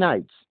Saturday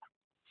nights.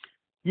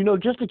 You know,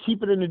 just to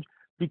keep it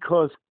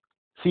because,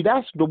 see,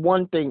 that's the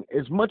one thing,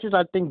 as much as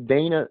I think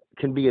Dana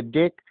can be a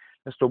dick,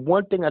 that's the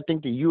one thing I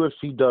think the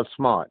UFC does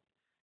smart.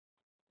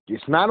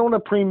 It's not on a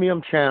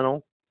premium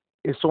channel.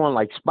 It's on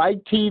like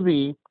Spike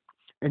TV,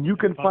 and you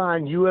can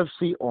find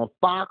UFC on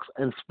Fox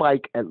and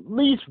Spike at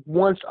least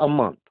once a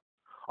month,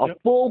 a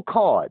full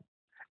card,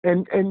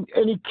 and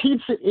it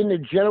keeps it in the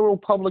general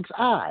public's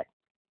eye.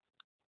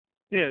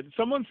 Yeah,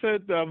 someone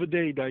said the other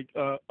day,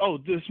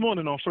 this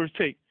morning on First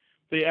Take,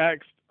 they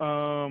asked,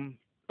 I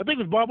think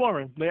it was Bob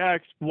Oren, they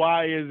asked,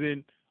 why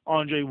isn't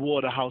Andre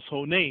Ward a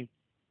household name?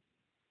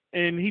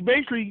 And he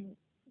basically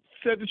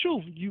said the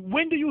truth.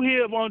 When do you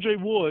hear of Andre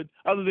Ward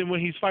other than when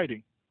he's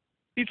fighting?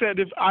 He said,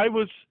 if I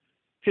was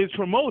his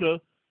promoter,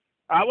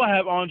 I would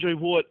have Andre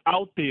Ward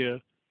out there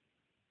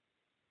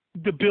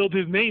to build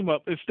his name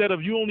up, instead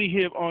of you only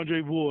hear of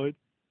Andre Ward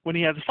when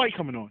he has a fight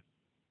coming on.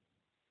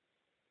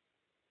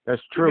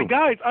 That's true. The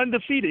guy's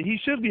undefeated. He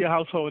should be a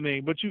household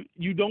name, but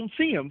you don't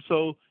see him,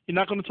 so you're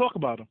not going to talk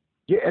about him.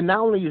 Yeah, and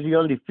not only is he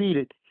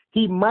undefeated,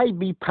 he might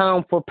be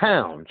pound for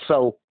pound.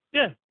 So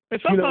yeah,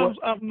 and sometimes,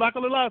 I'm not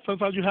going to lie,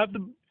 sometimes you have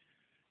to,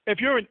 if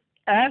you're an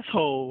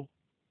asshole,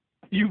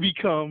 you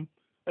become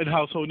a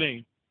household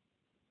name.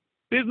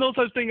 There's no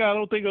such thing, I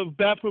don't think, of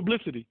bad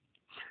publicity.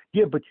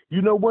 Yeah, but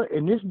you know what?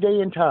 In this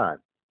day and time,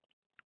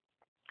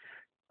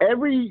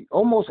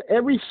 almost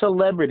every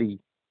celebrity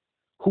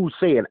who's,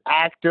 say, an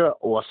actor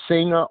or a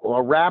singer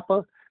or a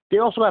rapper, they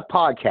also have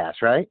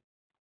podcasts, right?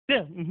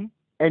 Yeah. Mm-hmm.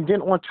 And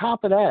then on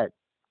top of that,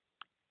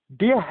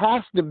 there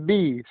has to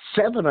be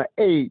 7 or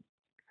 8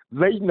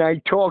 late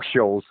night talk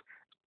shows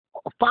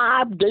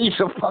 5 days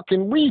a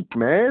fucking week,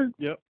 man.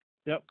 Yep.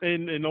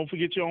 And don't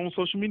forget your own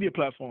social media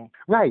platform.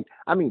 Right.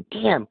 I mean,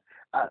 damn,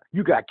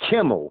 you got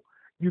Kimmel.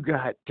 You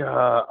got,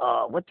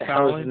 what the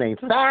hell is his name?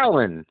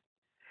 Fallon.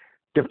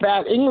 The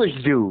fat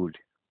English dude.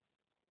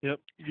 Yep.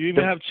 You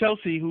even have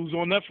Chelsea, who's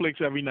on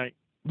Netflix every night.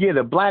 Yeah,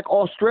 the black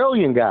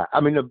Australian guy.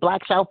 I mean, the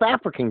black South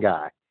African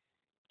guy.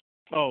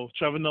 Oh,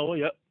 Trevor Noah,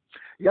 yep.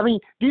 I mean,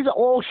 these are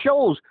all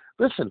shows.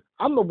 Listen,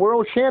 I'm the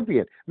world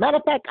champion. Matter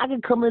of fact, I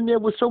can come in there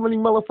with so many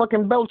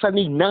motherfucking belts, I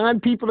need 9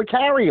 people to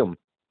carry them.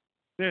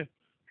 Yeah.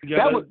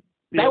 That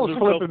was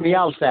flipping me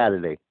out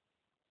Saturday.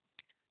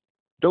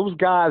 Those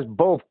guys,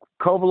 both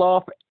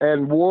Kovalev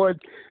and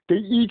Ward, they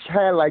each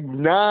had like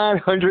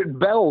 900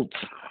 belts.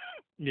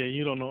 Yeah,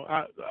 you don't know.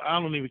 I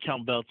don't even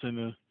count belts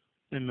in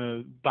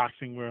the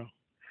boxing world.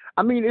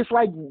 I mean, it's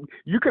like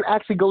you could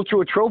actually go to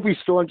a trophy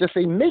store and just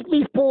say, make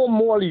me 4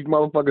 more of these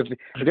motherfuckers.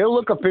 They'll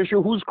look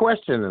official. Who's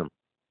questioning them?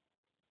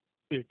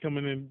 Yeah,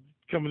 coming in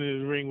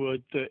the ring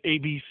with the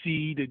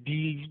ABC, the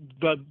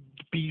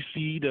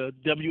DBC, the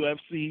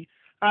WFC.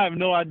 I have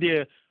no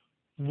idea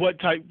what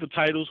type of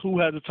titles, who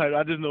has the title.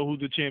 I just know who's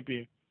the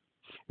champion.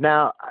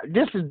 Now,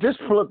 this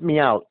flipped me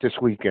out this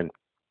weekend.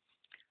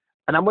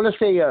 And I'm going to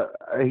say,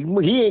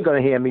 he ain't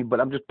going to hear me, but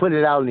I'm just putting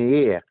it out in the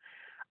air.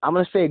 I'm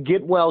going to say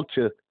get well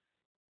to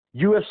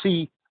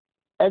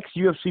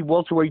ex-UFC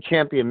welterweight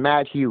champion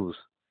Matt Hughes.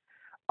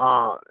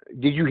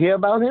 Did you hear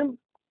about him?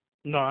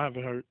 No, I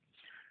haven't heard.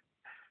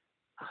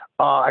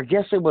 I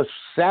guess it was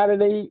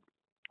Saturday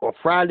or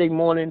Friday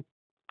morning.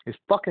 His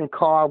fucking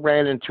car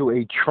ran into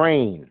a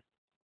train.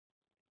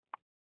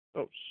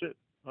 Oh, shit.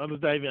 How does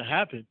that even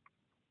happen?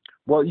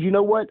 Well, you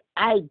know what?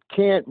 I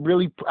don't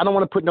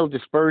want to put no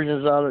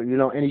dispersions on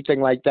it, anything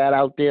like that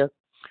out there.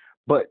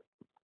 But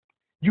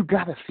you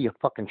gotta see a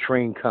fucking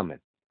train coming.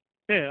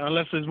 Yeah,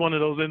 unless it's one of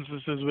those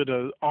instances with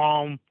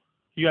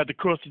you had to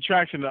cross the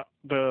tracks and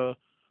the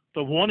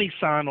warning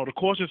sign or the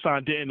caution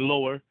sign didn't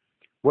lower.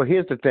 Well,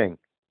 here's the thing.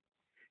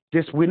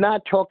 We're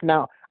not talking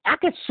now. I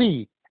could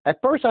see.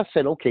 At first, I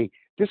said, okay,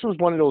 this was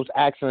one of those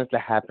accidents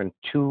that happened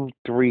 2,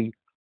 3,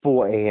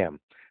 4 a.m.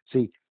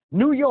 See,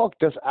 New York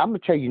does. I'm gonna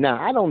tell you now.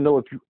 I don't know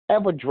if you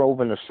ever drove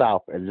in the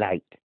South at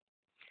night.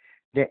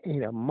 There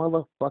ain't a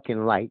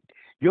motherfucking light.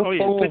 Your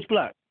phone, pitch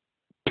black.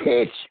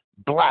 Pitch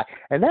black,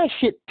 and that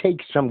shit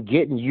takes some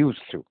getting used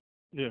to.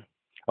 Yeah.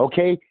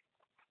 Okay.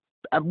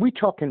 We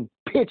talking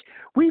pitch.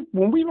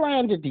 When we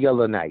landed the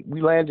other night,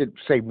 we landed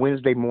say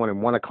Wednesday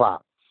morning, 1:00.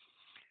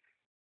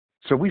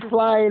 So we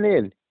flying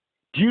in.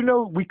 Do you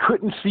know we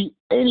couldn't see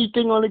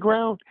anything on the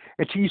ground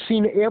until you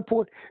seen the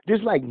airport?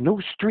 There's like no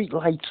street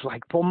lights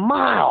like for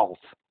miles.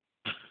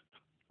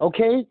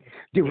 Okay?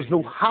 There was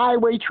no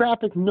highway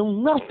traffic, no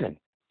nothing.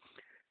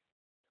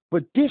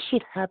 But this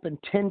shit happened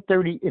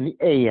 10:30 in the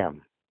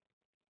AM.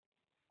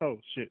 Oh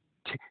shit.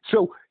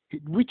 So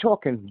we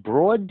talking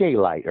broad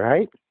daylight,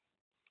 right?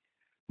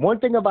 One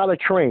thing about a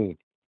train,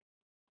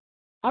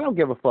 I don't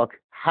give a fuck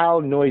how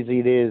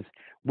noisy it is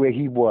where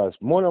he was.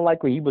 More than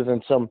likely, he was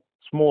in some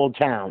small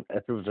town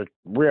if there was a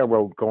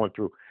railroad going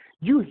through.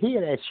 You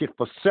hear that shit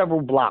for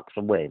several blocks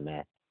away,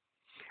 man.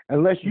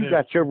 Unless you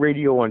got your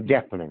radio on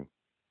deafening.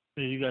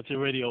 Yeah, you got your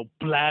radio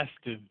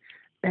blasting.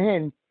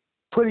 And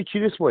put it to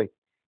you this way,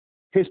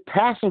 his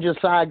passenger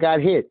side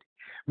got hit,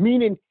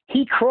 meaning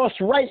he crossed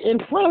right in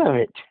front of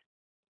it.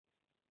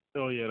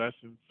 Oh, yeah, that's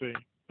insane.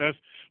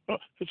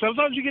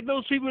 Sometimes you get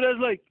those people that's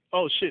like,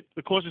 oh, shit,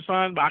 the caution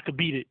sign, but I could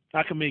beat it.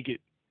 I can make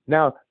it.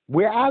 Now,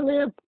 where I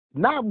live,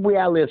 not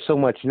where I live so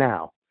much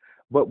now,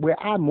 but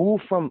where I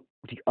moved from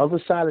the other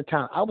side of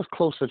town, I was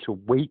closer to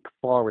Wake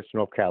Forest,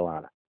 North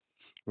Carolina,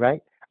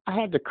 right? I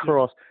had to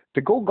cross,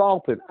 to go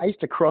golfing, I used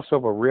to cross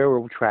over a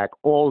railroad track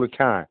all the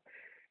time.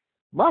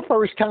 My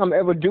first time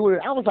ever doing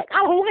it, I was like,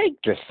 I don't like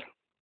this.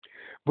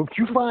 But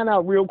you find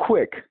out real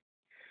quick,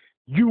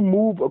 you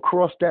move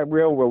across that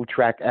railroad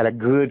track at a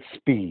good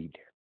speed.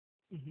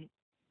 Mm-hmm.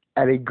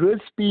 At a good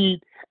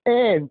speed,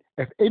 and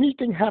if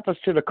anything happens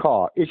to the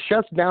car, it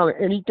shuts down or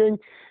anything,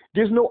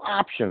 there's no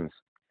options.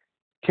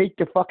 Take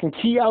the fucking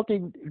key out.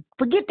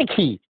 Forget the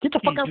key. Get the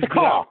fuck out the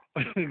car.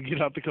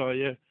 Get out the car,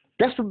 yeah.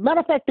 That's a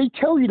matter of fact, they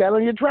tell you that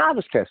on your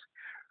driver's test.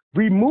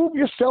 Remove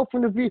yourself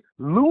from the vehicle.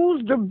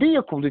 Lose the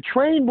vehicle. The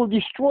train will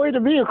destroy the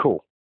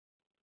vehicle.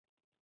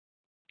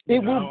 I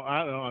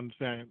don't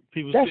understand.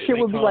 People that shit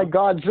would be like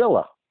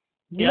Godzilla.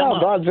 You know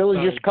how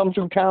Godzilla just comes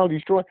through town,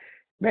 destroy.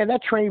 Man,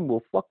 that train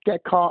will fuck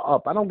that car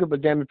up. I don't give a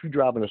damn if you're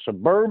driving a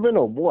Suburban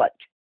or what.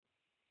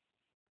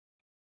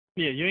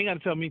 Yeah, you ain't got to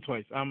tell me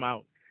twice. I'm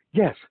out.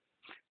 Yes.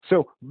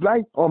 So,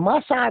 right on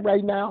my side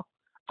right now,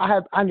 I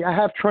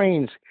have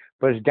trains,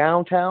 but it's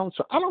downtown,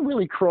 so I don't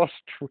really cross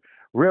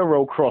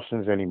railroad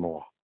crossings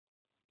anymore.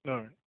 All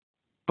right.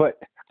 But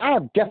I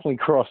have definitely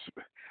crossed.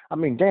 I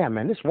mean, damn,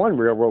 man, this one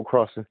railroad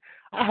crossing,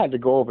 I had to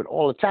go over it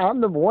all the time. I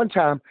remember one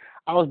time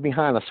I was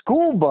behind a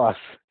school bus,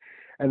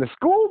 and the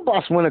school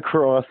bus went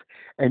across,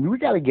 and we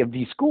got to give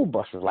these school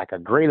buses like a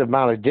great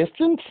amount of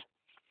distance.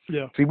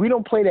 Yeah. See, we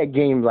don't play that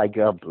game like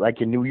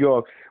in New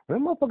York.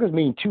 When motherfuckers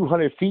mean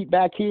 200 feet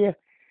back here,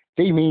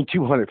 they mean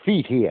 200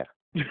 feet here.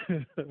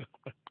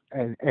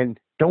 and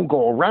don't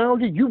go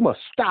around it. You must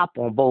stop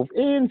on both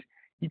ends.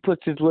 He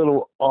puts his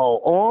little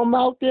arm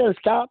out there to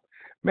stop.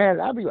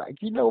 Man, I'd be like,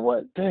 you know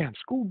what? Damn,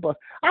 school bus.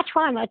 I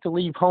try not to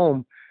leave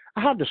home.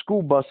 I have the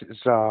school buses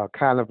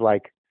kind of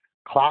like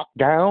clocked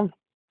down.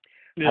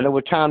 Yeah. I know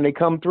what time they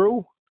come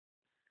through.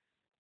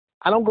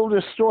 I don't go to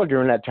the store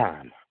during that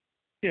time.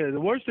 Yeah, the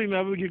worst thing that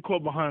ever get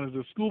caught behind is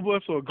a school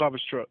bus or a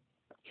garbage truck.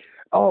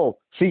 Oh,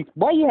 see,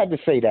 why you had to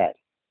say that?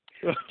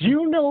 Do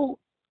you know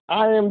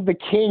I am the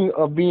king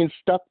of being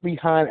stuck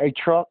behind a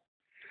truck?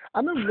 I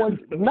remember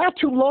not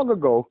too long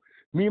ago,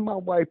 me and my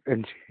wife,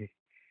 and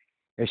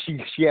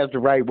she has the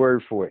right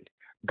word for it,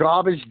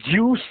 garbage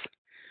juice.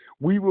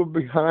 We were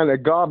behind a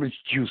garbage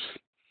juice.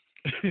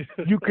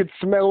 You could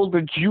smell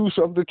the juice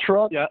of the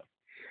truck. Yeah.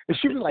 And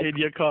she was like, in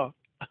your car.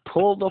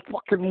 Pull the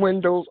fucking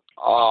windows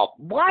up.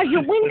 Why are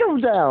your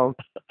windows down?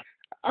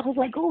 I was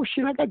like, oh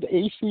shit, I got the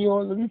AC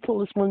on. Let me pull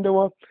this window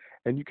up.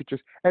 And you could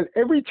just, and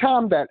every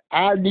time that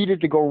I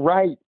needed to go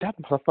right, that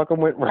motherfucker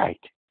went right.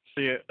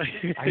 Yeah.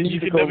 I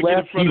needed to go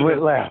left, he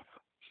went left.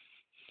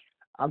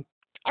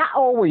 I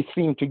always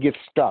seem to get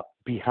stuck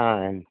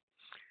behind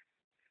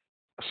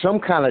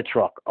some kind of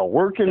truck, a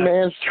working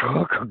man's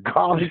truck, a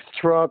garbage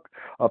truck,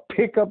 a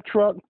pickup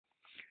truck.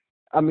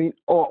 I mean,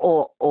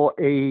 or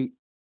a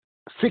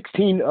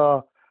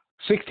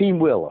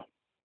 16-wheeler.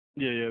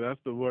 Yeah, that's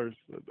the worst.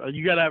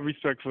 You gotta have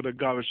respect for the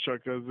garbage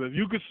truck, because if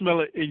you could smell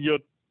it in your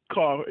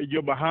car and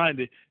you're behind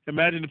it,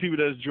 imagine the people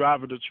that's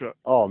driving the truck.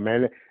 Oh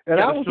man,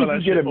 and I don't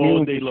think you get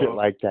immune to shit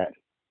like that.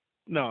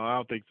 No, I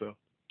don't think so.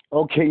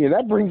 Okay, and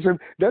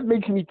that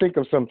makes me think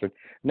of something.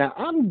 Now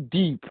I'm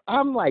deep.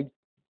 I'm like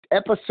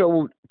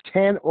episode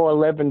 10 or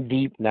 11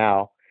 deep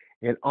now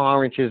in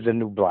Orange is the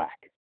New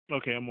Black.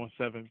 Okay, I'm on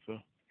 7. So.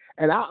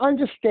 And I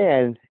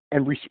understand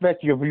and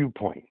respect your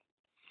viewpoint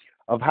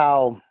of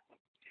how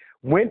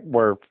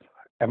Wentworth,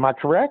 am I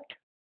correct?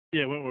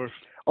 Yeah, Wentworth.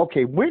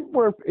 Okay,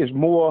 Wentworth is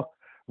more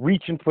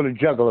reaching for the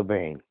jugular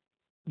vein.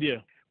 Yeah.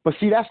 But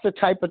see, that's the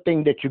type of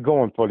thing that you're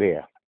going for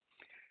there.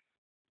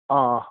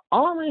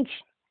 Orange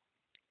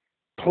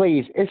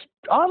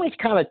Orange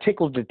kind of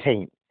tickles the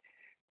taint.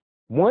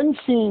 One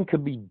scene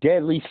could be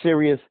deadly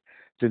serious.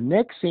 The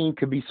next scene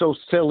could be so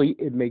silly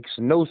it makes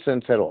no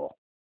sense at all.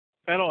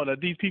 At all,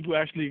 that these people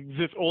actually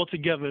exist all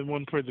together in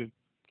one prison.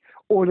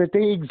 Or that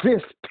they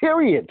exist,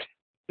 period.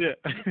 Yeah.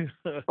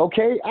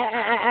 Okay?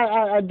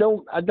 I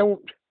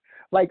don't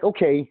like,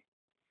 okay,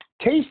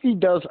 Casey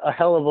does a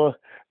hell of a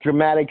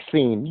dramatic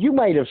scene. You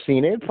might have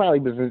seen it. It probably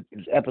was in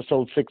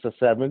episode 6 or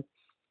 7,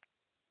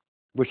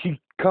 where she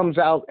comes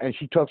out and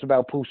she talks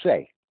about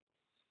Poussey.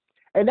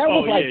 And that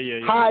was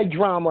high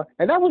drama,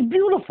 and that was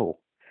beautiful.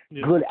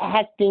 Yeah. Good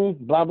acting,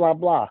 blah, blah,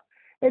 blah.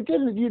 And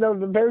then,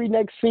 the very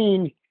next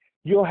scene,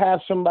 you'll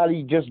have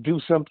somebody just do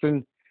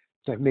something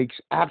that makes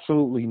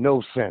absolutely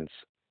no sense.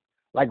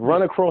 Like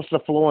run across the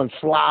floor and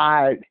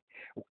slide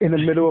in the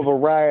middle of a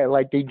riot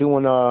like they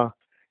doing, those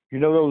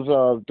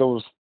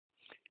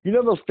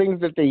things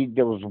that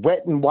those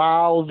Wet and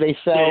Wilds they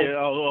sell?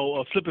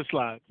 Yeah, slip and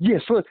slide. Yeah,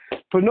 so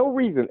for no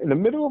reason. In the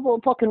middle of a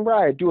fucking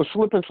riot, do a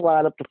slip and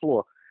slide up the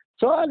floor.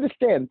 So I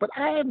understand, but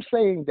I am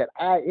saying that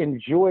I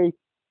enjoy,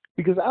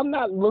 because I'm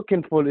not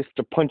looking for this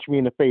to punch me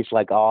in the face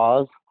like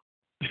Oz.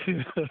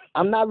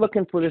 I'm not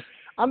looking for this.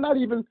 I'm not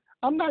even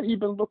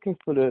looking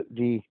for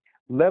the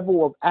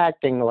level of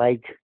acting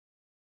like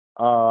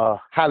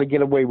How to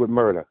Get Away with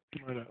Murder.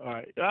 All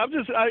right.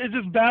 It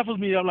just baffles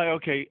me. I'm like,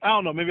 okay, I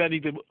don't know. Maybe I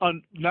need to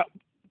not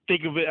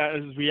think of it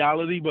as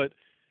reality, but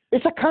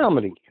it's a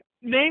comedy.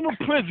 Name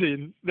a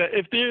prison that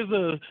if there's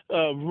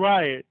a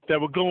riot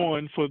that would go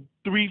on for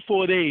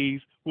 3-4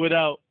 days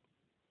without,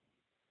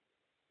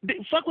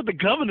 fuck what the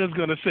governor's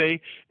gonna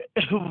say,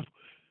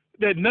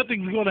 that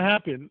nothing's gonna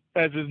happen,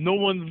 as is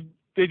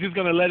they're just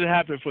gonna let it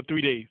happen for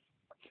 3 days.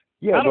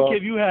 Yeah, I don't care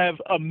if you have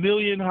 1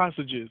 million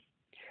hostages,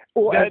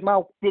 that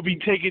will be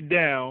taken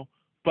down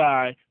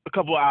by a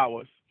couple of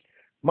hours.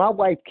 My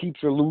wife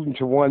keeps alluding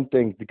to one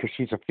thing because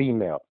she's a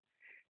female.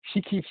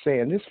 She keeps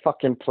saying, this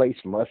fucking place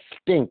must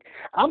stink.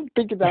 I'm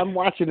thinking that I'm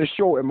watching a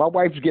show and my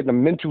wife's getting a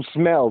mental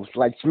smells,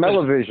 like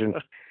smell-o-vision.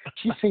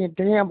 She's saying,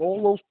 damn,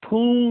 all those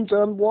poons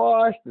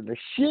unwashed and the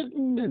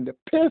shitting and the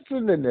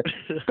pissing and the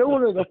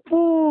throwing of the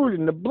food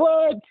and the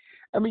blood.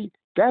 I mean,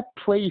 that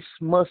place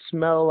must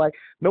smell like,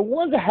 no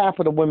wonder half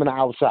of the women are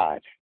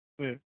outside.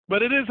 Yeah.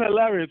 But it is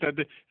hilarious that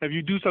if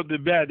you do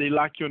something bad, they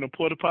lock you in a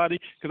porta potty,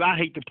 because I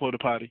hate the porta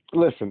potty.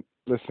 Listen,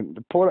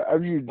 the porta,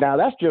 now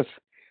that's just,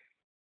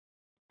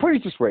 put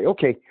it this way,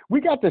 okay,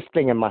 we got this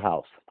thing in my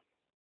house,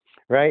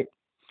 right?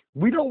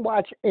 We don't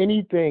watch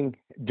anything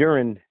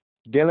during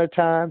dinner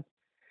time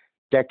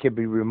that could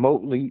be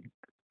remotely,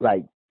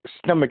 like,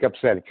 stomach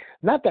upsetting.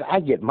 Not that I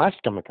get my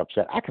stomach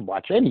upset. I can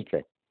watch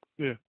anything.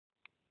 Yeah.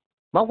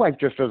 My wife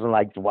just doesn't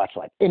like to watch,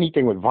 like,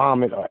 anything with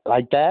vomit or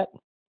like that.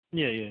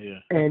 Yeah.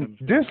 And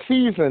this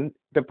season,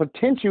 the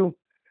potential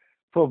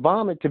for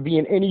vomit to be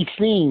in any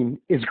scene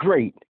is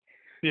great.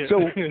 Yeah.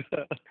 So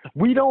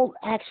we don't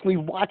actually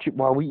watch it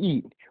while we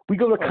eat. We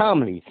go to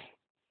comedies.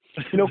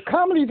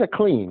 Comedies are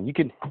clean. You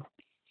can,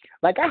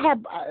 like,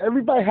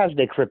 everybody has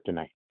their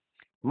kryptonite.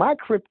 My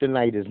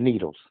kryptonite is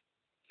needles.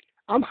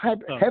 I'm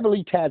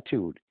heavily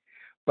tattooed,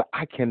 but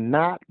I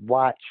cannot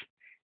watch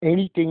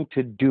anything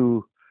to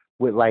do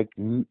with, like,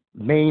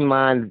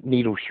 mainline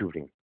needle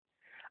shooting.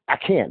 I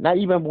can't, not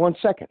even 1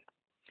 second.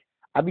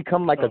 I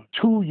become like a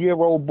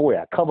 2-year-old boy.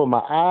 I cover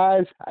my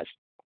eyes. I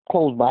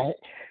close my head,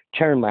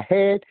 turn my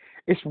head.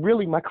 It's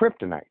really my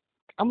kryptonite.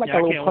 I'm like a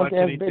little punk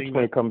ass bitch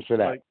when it comes to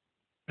that.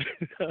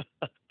 Like,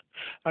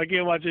 I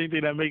can't watch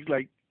anything that makes,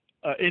 like,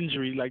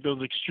 injury, like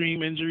those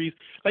extreme injuries.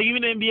 Like,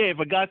 even in the NBA, if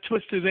a guy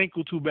twists his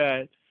ankle too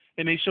bad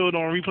and they show it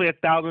on replay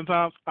 1,000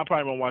 times, I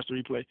probably won't watch the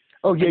replay.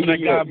 Oh,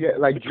 yeah.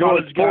 Like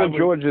George's leg break.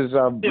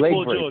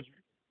 George.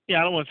 Yeah,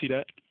 I don't want to see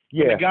that.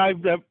 Yeah.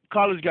 And that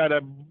college guy,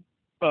 that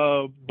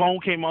bone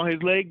came on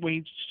his leg when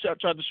he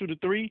tried to shoot a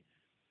 3.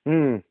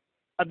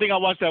 I think I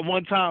watched that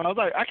one time. I was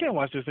like, I can't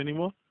watch this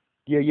anymore.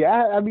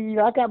 Yeah. I mean,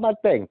 I got my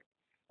thing.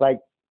 Like,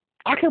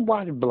 I can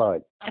watch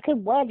blood. I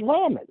can watch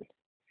vomit.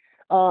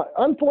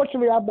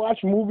 Unfortunately, I've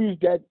watched movies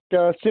that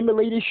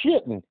simulated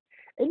shitting.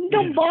 And it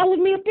don't bother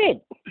me a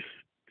bit.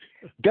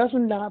 Does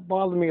not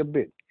bother me a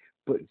bit.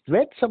 But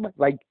let somebody,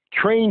 like,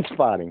 Train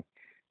Spotting.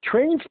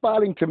 Train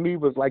Spotting to me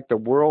was like the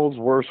world's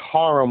worst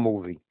horror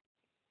movie.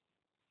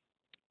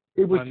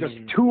 It was just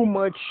too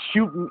much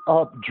shooting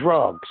up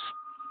drugs.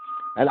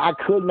 And I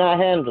could not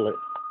handle it.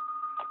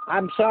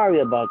 I'm sorry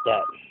about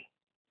that.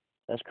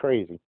 That's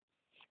crazy.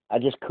 I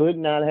just could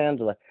not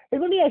handle it. Hey,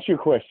 let me ask you a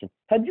question.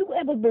 Have you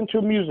ever been to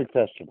a music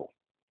festival?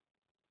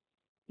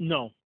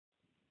 No.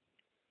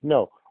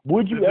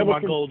 Would you ever?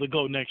 It's my goal to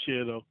go next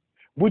year, though.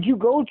 Would you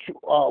go to,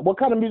 what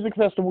kind of music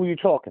festival are you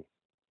talking?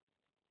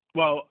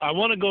 Well, I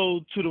want to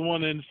go to the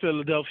one in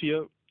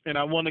Philadelphia, and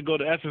I want to go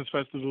to Essence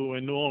Festival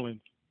in New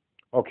Orleans.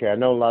 Okay, I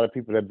know a lot of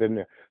people that have been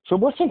there. So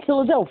what's in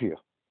Philadelphia?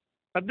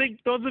 I think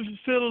those in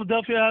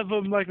Philadelphia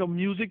have like a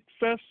music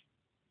fest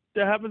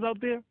that happens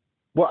out there.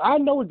 Well, I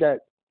know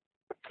that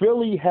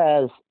Philly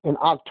has in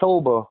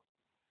October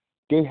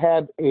they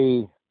have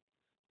a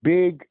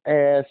big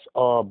ass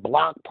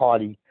block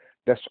party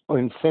that's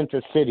in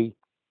Center City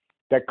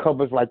that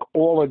covers like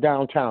all of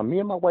downtown. Me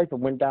and my wife have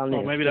went down there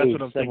Oh, and maybe that's stayed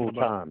what I'm thinking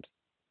several about. times.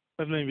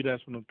 Maybe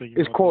that's what I'm thinking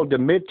It's about. called the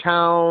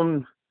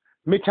Midtown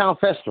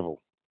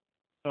Festival.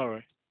 All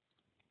right.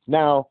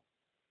 Now,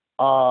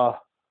 uh,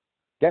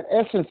 that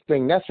Essence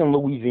thing, that's in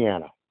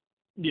Louisiana.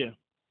 Yeah.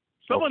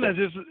 Someone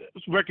Okay. has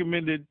just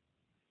recommended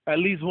at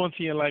least once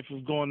in your life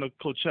of going to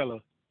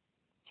Coachella.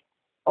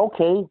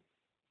 Okay.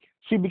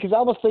 See, because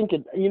I was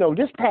thinking,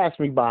 this passed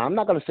me by. I'm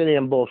not going to sit there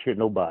and bullshit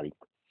nobody.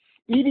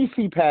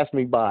 EDC passed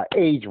me by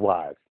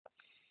age-wise.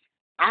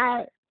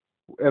 I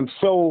am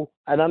so,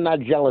 and I'm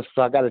not jealous,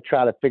 so I got to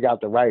try to figure out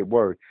the right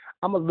word.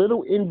 I'm a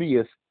little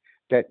envious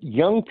that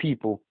young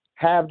people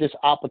have this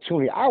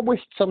opportunity. I wish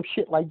some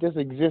shit like this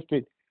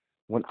existed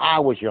when I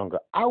was younger.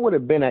 I would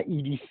have been at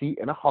EDC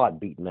in a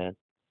heartbeat, man.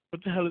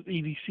 What the hell is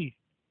EDC?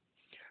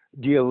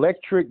 The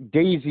Electric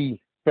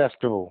Daisy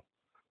Festival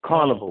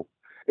Carnival.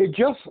 It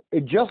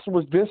just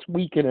was this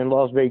weekend in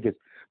Las Vegas.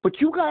 But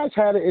you guys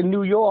had it in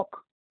New York.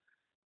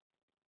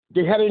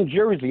 They had it in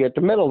Jersey at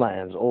the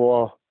Meadowlands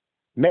or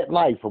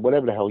MetLife or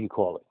whatever the hell you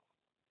call it.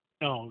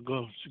 Oh,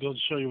 go to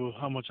show you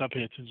how much I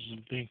pay attention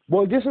to things.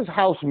 Well, this is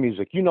house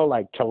music,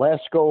 like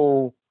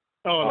Telesco.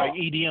 Oh, like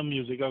EDM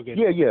music. Okay.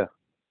 Yeah.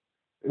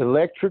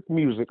 Electric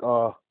music.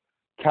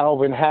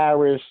 Calvin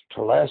Harris,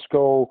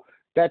 Telesco,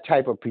 that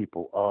type of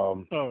people.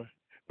 Oh.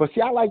 But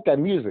see, I like that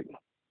music,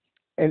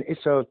 and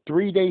it's a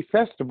 3-day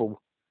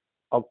festival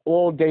of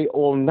all day,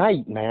 all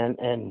night, man.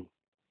 And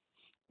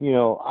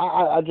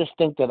I just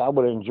think that I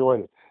would have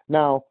enjoyed it.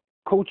 Now,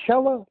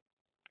 Coachella,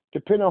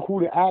 depending on who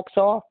the acts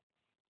are.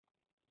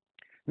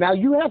 Now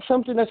you have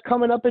something that's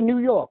coming up in New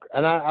York,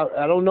 and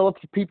I don't know if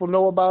people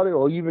know about it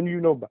or even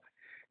you know about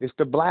it. It's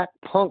the Black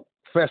Punk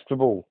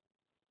Festival.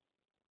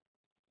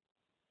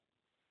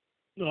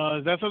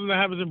 Is that something that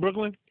happens in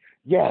Brooklyn?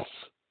 Yes.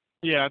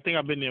 Yeah, I think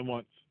I've been there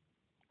once.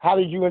 How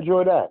did you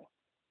enjoy that?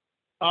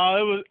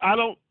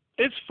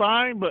 It's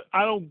fine, but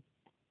I don't.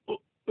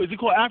 Is it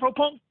called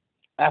Afropunk?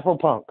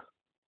 Afropunk.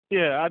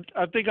 Yeah,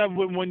 I think I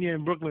went one year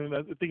in Brooklyn.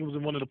 I think it was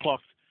in one of the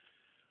parks.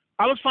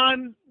 I was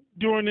fine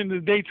in the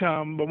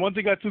daytime, but once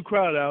it got too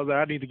crowded, I was like,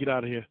 I need to get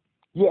out of here.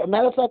 Yeah,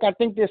 matter of fact, I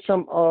think there's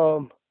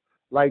some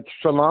like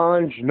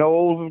Solange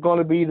Knowles is going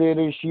to be there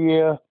this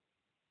year,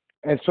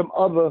 and some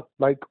other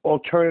like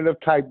alternative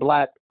type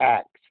black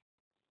acts.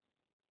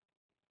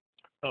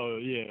 Oh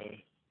yeah,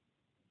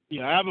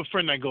 yeah. I have a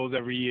friend that goes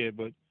every year,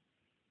 but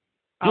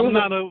I'm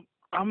not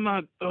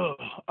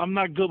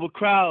good with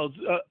crowds.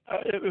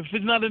 If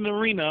it's not in the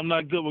arena, I'm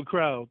not good with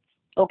crowds.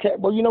 Okay,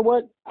 well, you know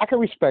what? I can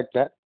respect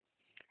that.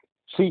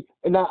 See,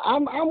 now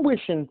I'm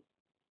wishing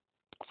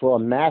for a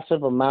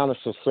massive amount of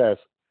success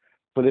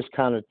for this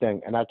kind of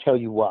thing, and I'll tell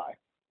you why.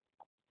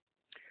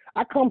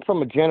 I come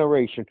from a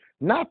generation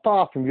not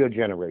far from your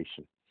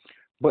generation,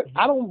 but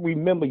I don't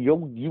remember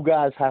you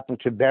guys having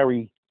to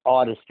bury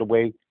artists the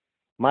way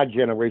my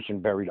generation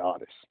buried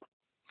artists.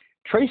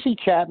 Tracy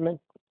Chapman,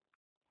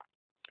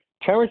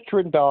 Terrence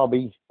Trent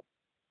D'Arby,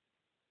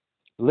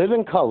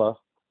 Living Color,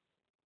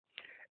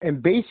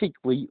 and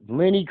basically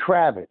Lenny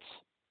Kravitz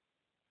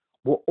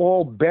were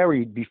all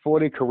buried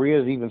before their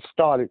careers even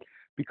started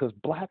because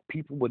black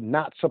people would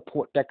not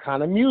support that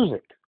kind of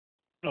music.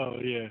 Oh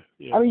yeah.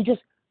 I mean,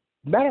 just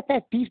matter of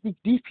fact, these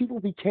people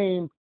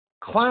became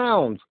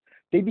clowns.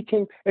 They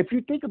became. If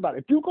you think about it,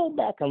 if you go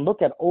back and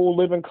look at old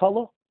Living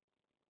Color,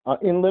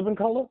 in Living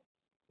Color,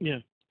 yeah,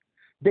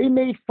 they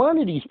made fun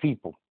of these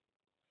people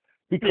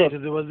because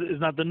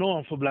it's not the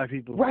norm for black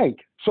people. Right.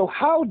 So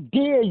how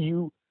dare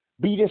you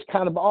be this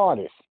kind of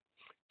artist?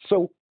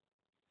 So,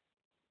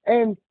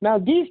 and now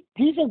these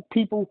are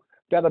people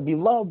that are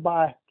beloved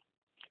by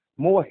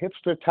more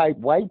hipster type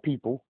white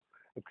people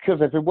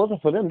because if it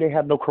wasn't for them, they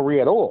have no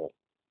career at all.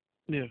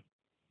 Yeah.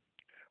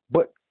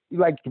 But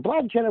like the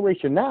black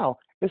generation now,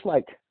 it's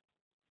like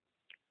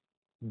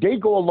they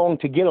go along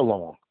to get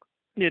along.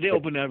 Yeah, they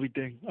open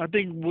everything. I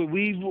think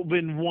we've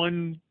been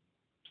one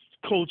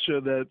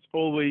culture that's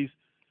always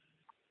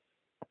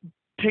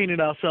painted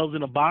ourselves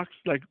in a box.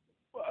 Like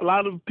a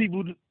lot of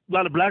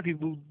black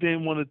people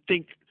didn't want to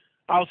think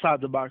outside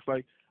the box.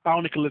 Like I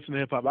only can listen to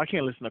hip hop. I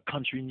can't listen to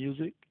country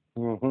music.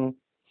 Mm-hmm.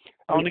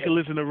 I only can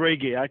listen to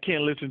reggae. I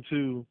can't listen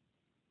to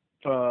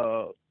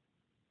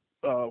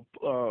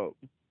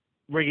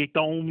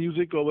reggaeton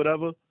music or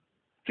whatever.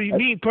 See,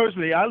 me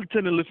personally, I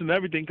tend to listen to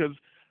everything because,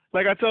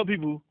 like I tell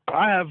people,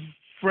 I have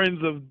friends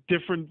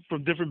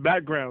from different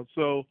backgrounds.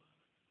 So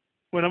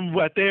when I'm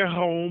at their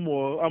home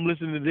or I'm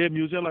listening to their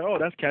music, I'm like, oh,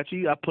 that's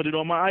catchy. I put it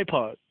on my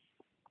iPod.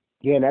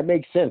 Yeah, that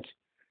makes sense.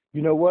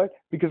 You know what?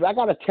 Because I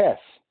got a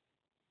test.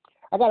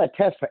 I got a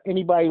test for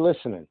anybody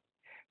listening.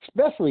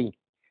 Especially,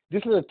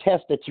 this is a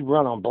test that you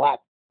run on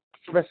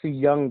especially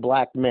young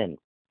black men.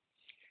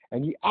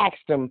 and you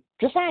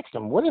just ask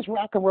them, what does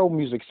rock and roll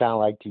music sound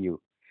like to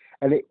you?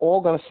 And they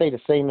all gonna say the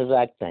same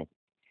exact thing.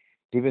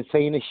 They've been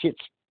saying this shit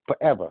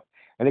forever,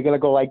 and they're gonna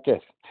go like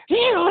this.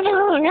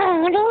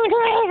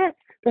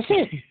 That's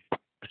it.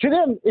 To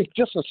them, it's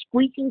just a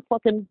squeaking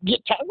fucking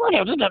guitar.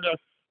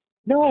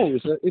 No,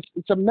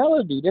 it's a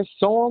melody. There's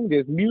song.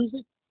 There's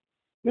music.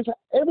 There's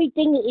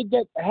everything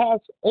that has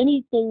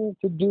anything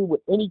to do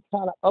with any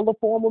kind of other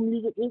form of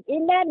music is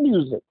in that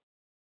music.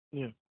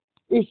 Yeah.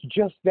 It's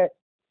just that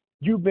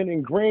you've been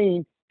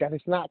ingrained that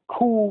it's not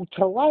cool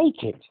to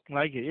like it.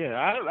 Like it, yeah.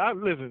 I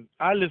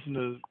listen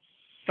to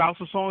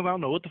salsa songs. I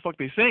don't know what the fuck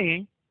they're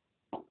saying,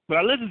 but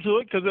I listen to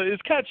it because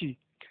it's catchy.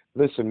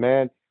 Listen,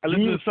 man. I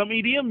listen to some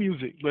EDM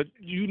music, but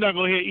you're not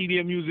gonna hear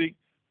EDM music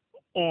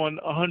on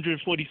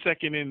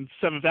 142nd and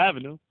 7th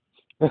Avenue.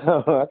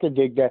 I can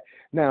dig that.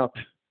 Now,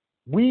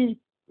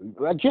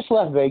 I just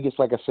left Vegas,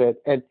 like I said,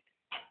 and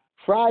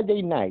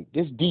Friday night,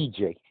 this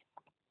DJ,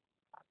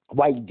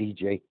 white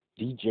DJ,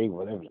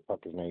 whatever the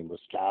fuck his name was,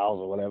 Styles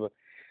or whatever,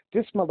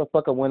 this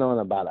motherfucker went on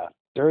about a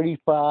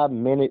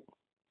 35-minute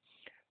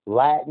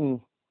Latin.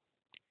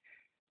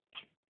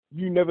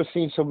 You never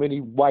seen so many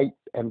white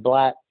and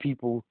black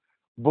people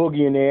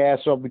boogieing their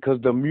ass off because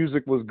the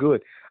music was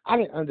good. I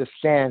didn't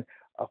understand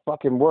a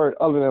fucking word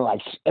other than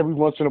like every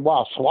once in a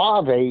while,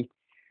 suave.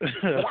 But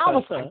I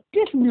was like,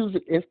 this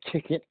music is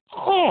kicking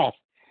ass.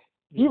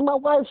 Even my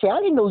wife said, I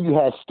didn't know you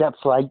had steps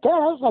like that.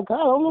 I was like, I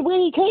don't know where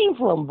he came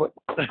from, but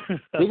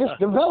they just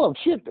developed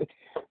shit.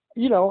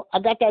 You know, I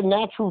got that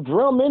natural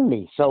drum in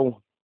me,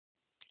 so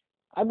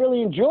I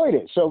really enjoyed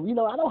it. So, you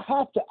know, I don't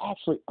have to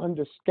actually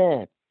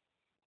understand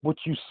what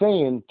you're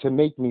saying to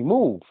make me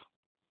move.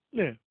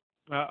 Yeah.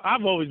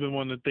 I've always been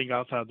one to think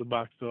outside the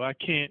box, though. I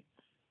can't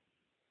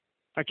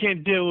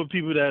deal with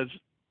people that's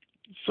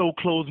so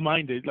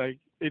closed-minded. Like,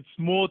 it's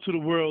more to the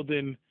world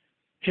than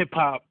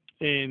hip-hop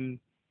and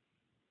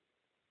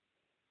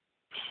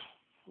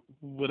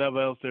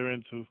whatever else they're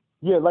into.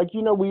 Yeah, like,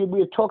 you know, we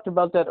had talked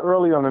about that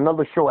earlier on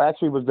another show.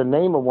 Actually, it was the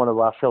name of one of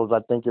our shows, I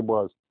think it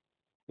was.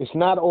 It's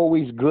not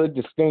always good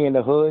to stay in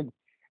the hood.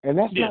 And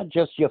that's not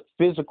just your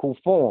physical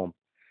form.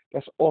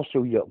 That's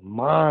also your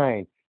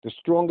mind, the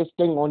strongest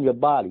thing on your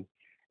body.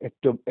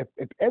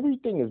 If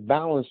everything is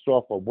balanced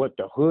off of what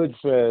the hood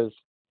says,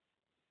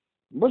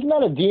 wasn't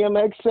that a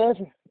DMX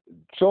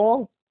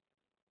song?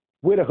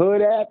 Where the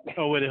hood at?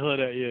 Oh, where the hood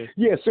at, yeah.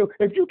 Yeah, so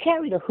if you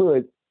carry the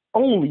hood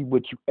only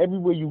with you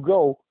everywhere you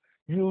go,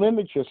 you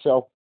limit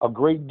yourself a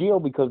great deal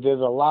because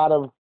there's a lot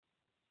of,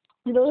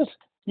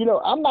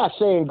 I'm not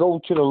saying go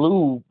to the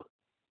Louvre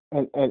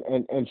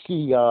and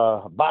see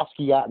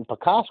Basquiat and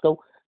Picasso.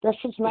 That's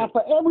just not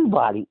for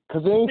everybody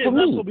because it ain't for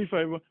me. It's not going to be for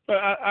everyone. But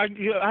I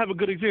have a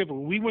good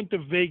example. We went to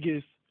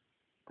Vegas,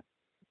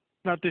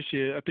 not this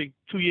year, I think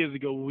 2 years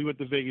ago when we went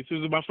to Vegas. It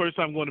was my first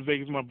time going to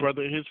Vegas with my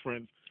brother and his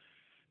friends.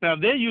 Now,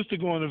 they're used to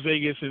going to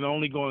Vegas and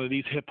only going to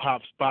these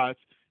hip-hop spots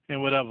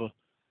and whatever.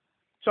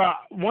 So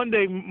one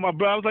day, my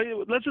brother, I was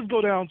like, let's just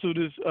go down to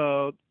this,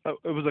 it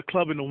was a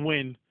club in the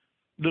Wind.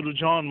 Little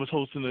John was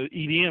hosting an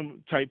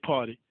EDM-type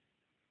party.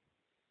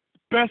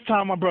 Best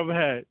time my brother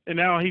had. And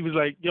now he was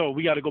like, yo,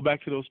 we got to go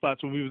back to those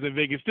spots when we was in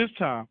Vegas this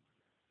time.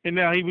 And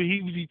now he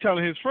was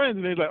telling his friends,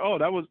 and they're like, oh,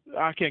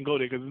 I can't go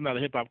there because it's not a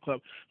hip-hop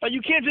club. Like,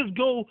 you can't just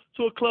go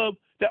to a club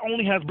that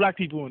only has black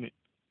people in it.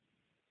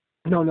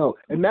 No.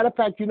 As a matter of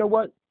fact, you know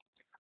what?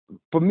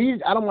 For me,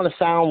 I don't want to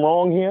sound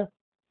wrong here,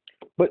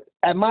 but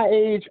at my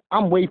age,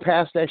 I'm way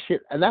past that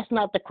shit. And that's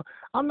not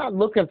I'm not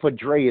looking for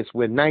Dreas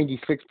where 96%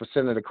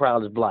 of the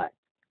crowd is black.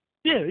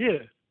 Yeah.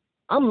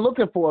 I'm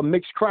looking for a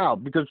mixed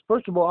crowd because,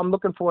 first of all, I'm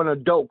looking for an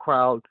adult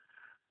crowd,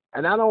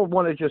 and I don't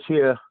want to just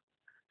hear,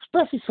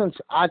 especially since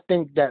I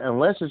think that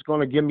unless it's going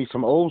to give me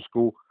some old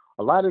school,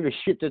 a lot of the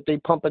shit that they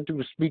pumping through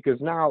the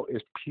speakers now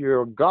is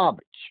pure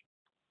garbage.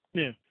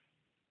 Yeah.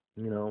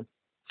 You know?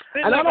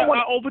 And like,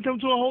 I opened them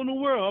to a whole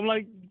new world. I'm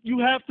like, you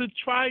have to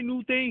try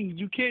new things.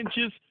 You can't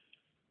just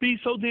be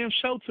so damn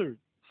sheltered.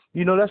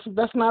 You know,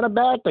 that's not a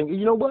bad thing.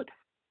 You know what?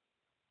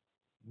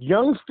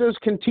 Youngsters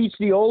can teach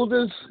the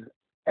elders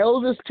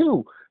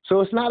too.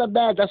 So it's not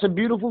that's a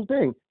beautiful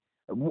thing.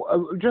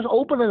 Just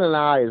opening an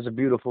eye is a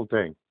beautiful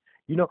thing.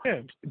 You know,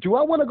 Do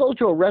I want to go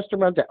to a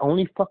restaurant that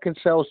only fucking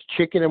sells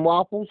chicken and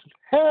waffles?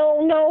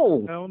 Hell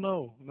no.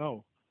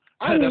 No.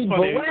 I need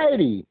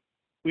variety.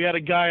 We had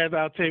a guy at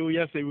our table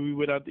yesterday when we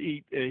went out to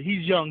eat.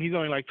 He's young. He's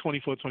only like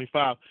 24,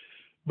 25.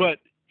 But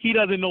he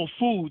doesn't know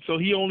food, so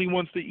he only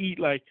wants to eat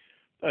like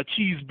a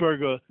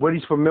cheeseburger. What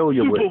he's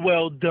familiar with. Super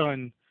well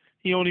done.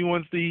 He only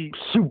wants to eat.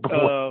 Super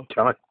well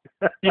done.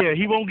 Yeah,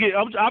 he won't get.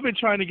 I've been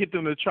trying to get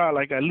them to try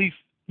like at least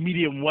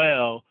medium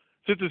well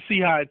just to see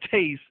how it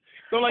tastes.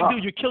 So I'm like,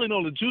 dude, you're killing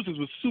all the juices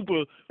with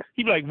super.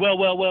 He'd be like,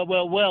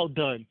 well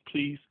done,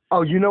 please.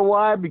 Oh, you know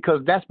why?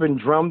 Because that's been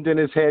drummed in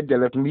his head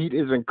that if meat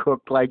isn't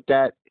cooked like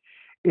that,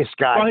 it's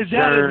got his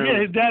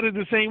dad is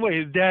the same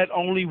way. His dad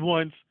only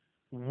wants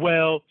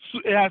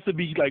it has to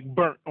be like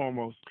burnt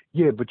almost.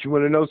 Yeah, but you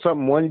want to know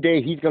something? One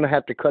day he's going to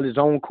have to cut his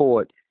own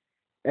cord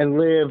and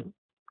live.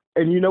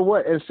 And you know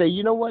what? And say,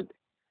 you know what?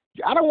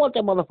 I don't want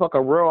that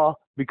motherfucker raw.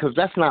 because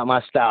that's not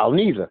my style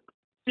neither.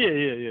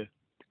 Yeah.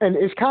 And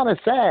it's kind of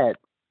sad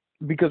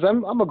because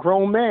I'm a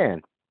grown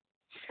man,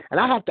 and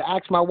I have to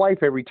ask my wife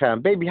every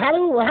time, baby, how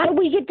do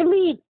we get the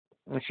meat?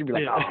 And she'd be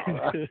like,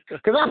 oh,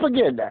 because I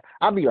forget that.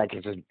 I'll be like,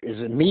 is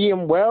it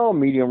medium well,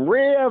 medium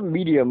rare,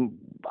 medium?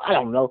 I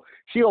don't know.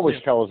 She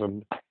always tells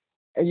them,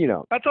 and you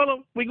know. I told her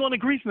we're going to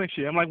Greece next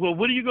year. I'm like, well,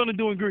 what are you going to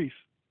do in Greece?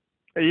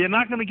 You're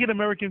not going to get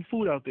American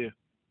food out there.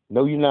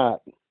 No, you're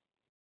not.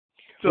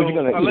 So you're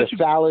gonna unless eat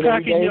a salad you're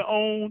every packing day? your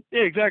own,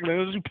 yeah, exactly.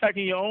 Unless you're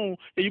packing your own,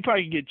 and you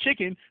probably can get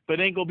chicken, but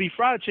it ain't gonna be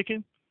fried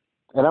chicken.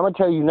 And I'm gonna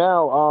tell you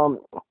now,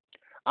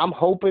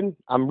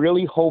 I'm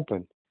really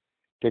hoping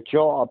that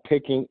y'all are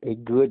picking a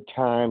good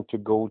time to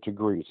go to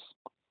Greece.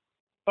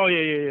 Oh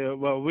yeah.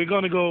 Well, we're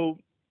gonna go.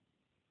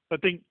 I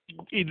think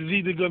it's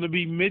either gonna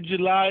be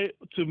mid-July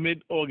to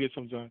mid-August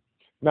sometime.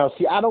 Now,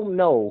 see, I don't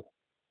know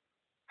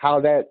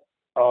how that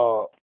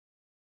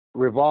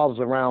revolves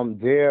around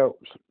their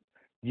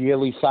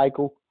yearly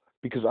cycle,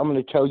 because I'm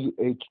going to tell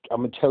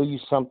you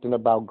something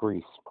about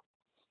Greece,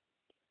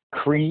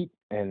 Crete,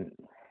 and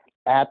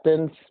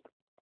Athens.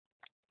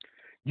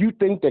 You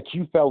think that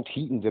you felt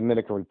heat in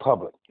Dominican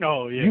Republic?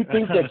 Oh yeah. You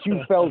think that you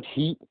felt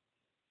heat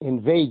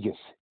in Vegas?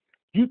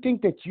 You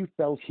think that you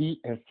felt heat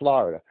in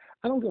Florida?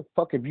 I don't give a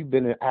fuck if you've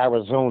been in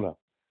Arizona.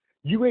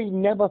 You ain't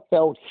never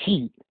felt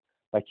heat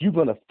like you're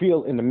gonna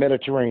feel in the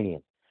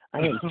Mediterranean. I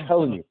am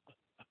telling you.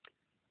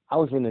 I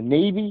was in the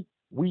Navy.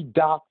 We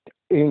docked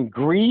in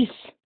Greece,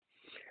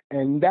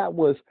 and that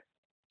was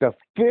the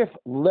 5th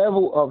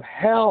level of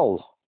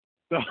hell.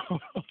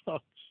 Oh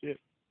shit!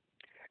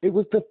 It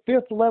was the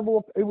 5th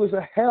level. It was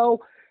a hell.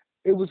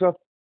 It was a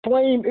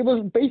flame. It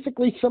was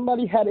basically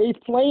somebody had a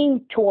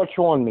flame torch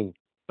on me.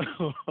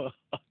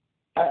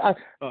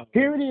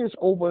 Here it is,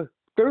 over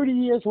 30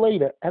 years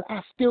later, and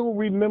I still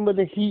remember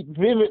the heat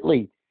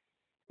vividly.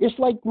 It's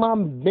like my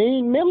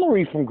main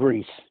memory from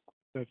Greece.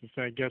 That's a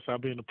fact. Guess I'll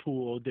be in the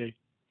pool all day.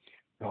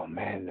 Oh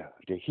man,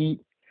 the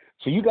heat.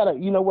 So you gotta,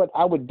 you know what?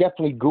 I would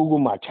definitely Google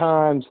my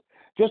times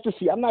just to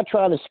see. I'm not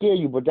trying to scare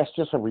you, but that's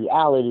just a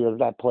reality of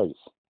that place.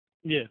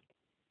 Yeah.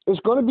 It's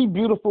gonna be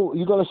beautiful.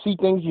 You're gonna see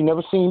things you've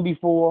never seen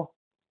before.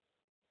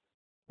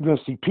 You're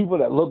gonna see people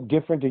that look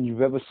different than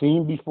you've ever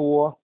seen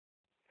before.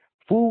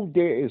 Food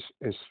there is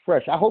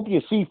fresh. I hope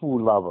you're a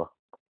seafood lover.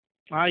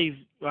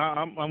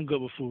 I'm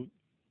good with food.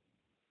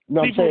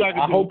 No, I'm saying,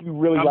 I hope you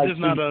really like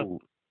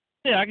seafood.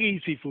 I can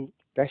eat seafood.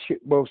 That shit.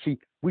 Well, see,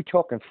 we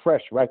talking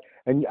fresh, right?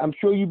 And I'm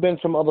sure you've been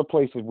some other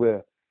places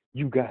where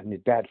you gotten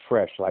it that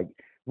fresh, like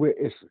where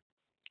it's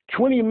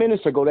 20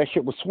 minutes ago that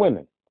shit was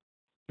swimming.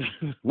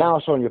 Now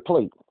it's on your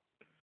plate.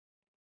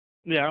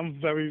 Yeah, I'm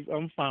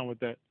fine with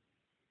that.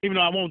 Even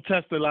though I won't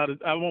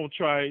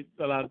try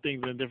a lot of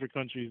things in different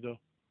countries though.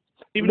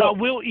 Even though I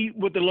will eat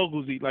what the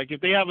locals eat. Like if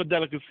they have a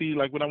delicacy,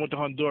 like when I went to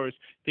Honduras,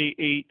 they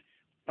ate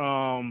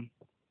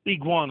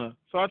iguana.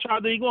 So I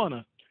tried the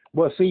iguana.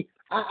 Well, see,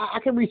 I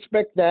can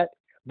respect that,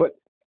 but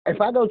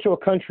if I go to a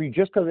country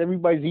just because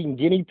everybody's eating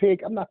guinea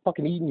pig, I'm not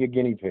fucking eating your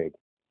guinea pig.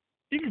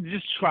 You can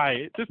just try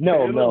it. Just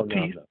no.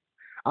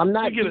 I'm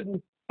not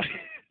eating.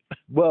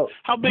 Well,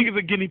 how big is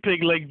a guinea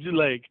pig leg?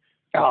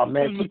 Oh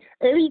man, see,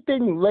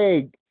 anything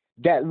leg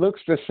that looks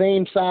the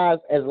same size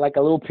as like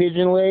a little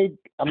pigeon leg,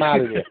 I'm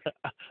out of there.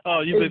 Oh,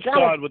 you've been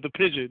scarred with the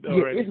pigeon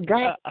already.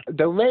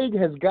 The leg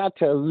has got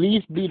to at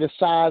least be the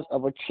size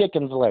of a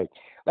chicken's leg.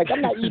 Like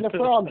I'm not eating a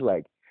frog's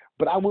leg.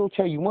 But I will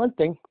tell you one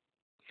thing.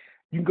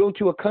 You go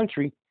to a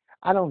country,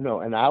 I don't know,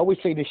 and I always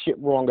say this shit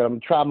wrong, but I'm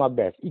going to try my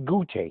best.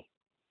 Igute.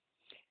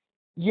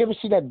 You ever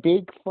see that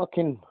big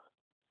fucking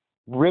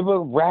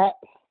river rat?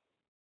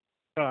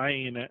 Oh, I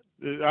ain't in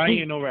that. I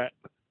ain't no rat.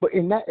 But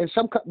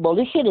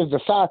this shit is the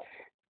size.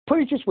 Put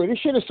it this way, this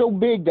shit is so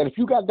big that if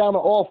you got down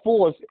on all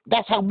fours,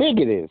 that's how big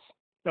it is.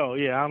 Oh,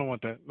 yeah, I don't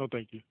want that. No,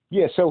 thank you.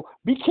 Yeah, so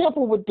be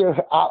careful with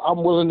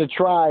I'm willing to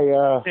try.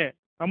 Yeah.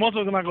 I'm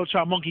also not going to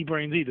try monkey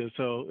brains either,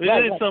 so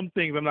there's some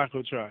things I'm not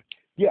going to try.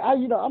 Yeah,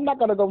 I'm not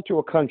going to go to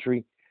a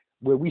country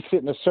where we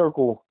sit in a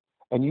circle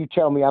and you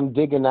tell me I'm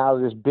digging out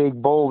of this big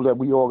bowl that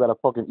we all got to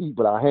fucking eat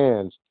with our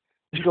hands.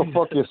 You go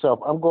fuck yourself.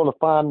 I'm going to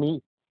find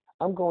me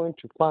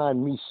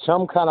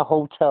some kind of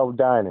hotel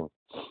dining.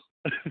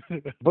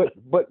 But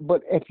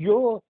if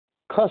your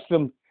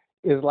custom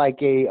is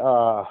like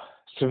a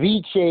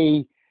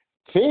ceviche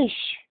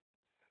fish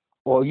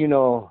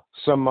or,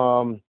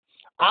 some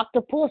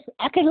octopus,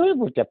 I can live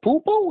with that.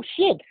 Poopo?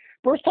 Shit.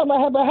 First time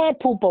I ever had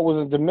poopo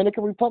was in the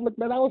Dominican Republic,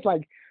 man. I was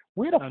like,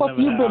 where the fuck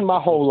you been my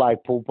whole life,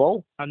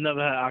 poopo? I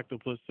never had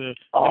octopus.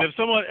 Oh. And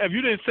if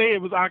you didn't say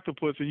it was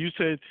octopus and you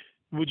said,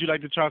 would you like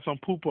to try some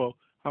poopo?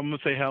 I'm going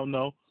to say hell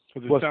no,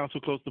 because it sounds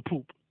too close to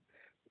poop.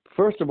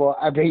 First of all,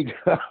 I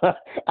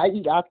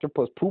eat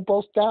octopus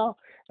poopo style,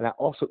 and I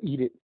also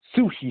eat it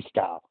sushi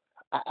style.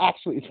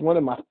 It's one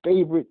of my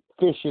favorite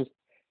fishes.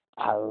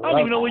 I don't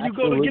even know where you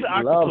go to get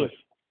an octopus.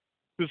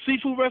 The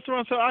seafood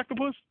restaurants sell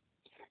octopus?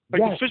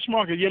 Like the fish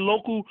market, your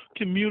local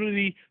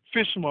community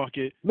fish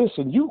market.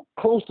 Listen, you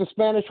close to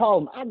Spanish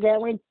Harlem. I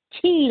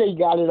guarantee they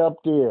got it up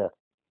there.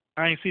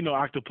 I ain't seen no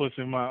octopus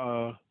in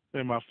my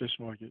in my fish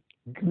market.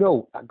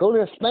 No, go to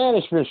the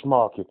Spanish fish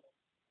market.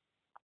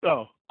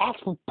 Oh. Ask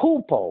for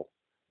pulpo.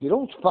 You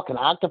don't fucking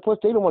octopus.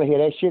 They don't want to hear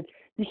that shit.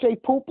 You say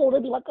pulpo,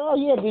 they'll be like, oh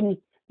yeah. Then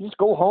you just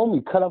go home.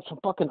 You cut up some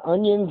fucking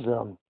onions.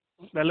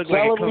 That looks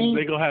celery. like it comes.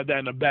 They gonna have that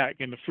in the back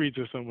in the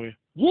freezer somewhere.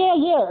 Yeah.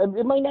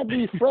 It might not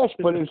be fresh,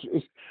 but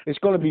it's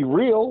gonna be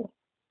real.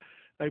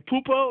 Like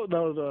pulpo?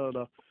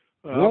 No.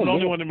 I'm the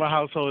only one in my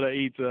household that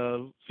eats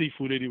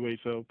seafood anyway,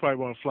 so probably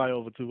won't fly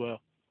over too well.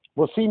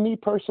 Well, see, me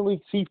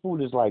personally,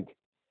 seafood is like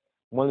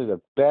one of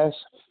the best,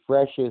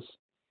 freshest,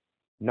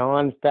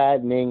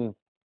 non-fattening,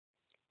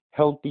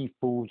 healthy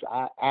foods.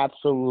 I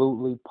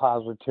absolutely,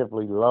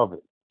 positively love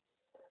it.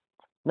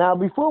 Now,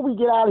 before we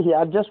get out of here,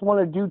 I just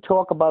want to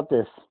talk about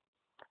this.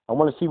 I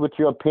want to see what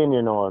your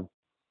opinion on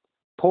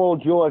Paul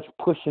George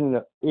pushing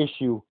the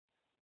issue,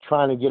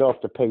 trying to get off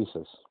the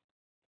Pacers.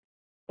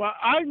 Well,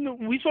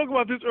 we spoke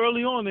about this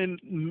early on,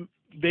 and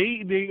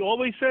they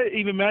always said,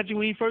 even Magic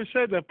when he first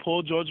said that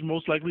Paul George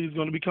most likely is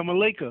going to become a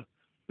Laker.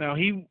 Now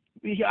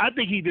I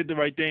think he did the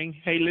right thing.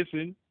 Hey,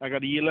 listen, I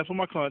got a year left on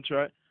my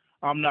contract.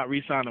 I'm not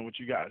re-signing with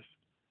you guys.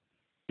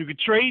 You could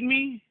trade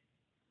me,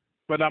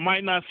 but I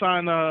might not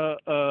sign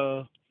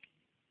an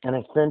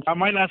extension. I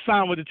might not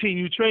sign with the team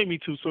you trade me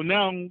to. So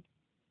now I'm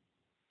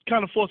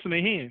kind of forcing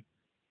their hand.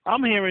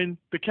 I'm hearing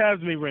the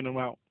Cavs may rent him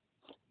out.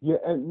 Yeah,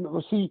 and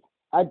see,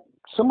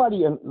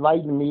 somebody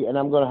enlightened me, and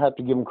I'm going to have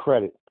to give him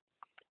credit.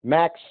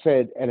 Max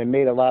said, and it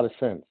made a lot of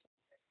sense.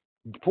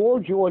 Paul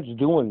George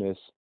doing this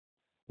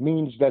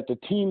means that the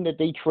team that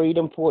they trade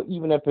him for,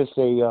 even if it's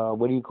a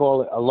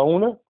a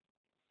loaner,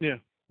 yeah,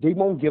 they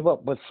won't give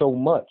up but so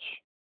much.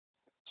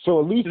 So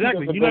at least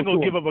exactly, you're not going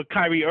to give up a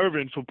Kyrie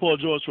Irving for Paul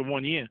George for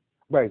 1 year.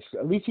 Right. So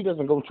at least he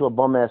doesn't go to a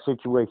bum ass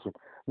situation.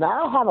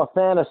 Now I have a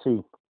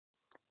fantasy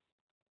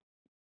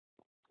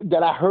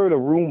that I heard a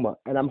rumor,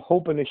 and I'm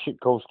hoping this shit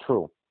goes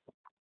true.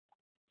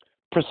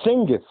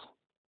 Porzingis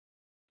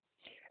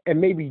and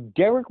maybe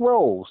Derrick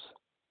Rose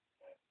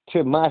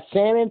to my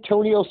San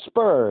Antonio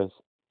Spurs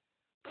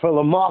for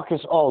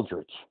LaMarcus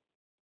Aldridge.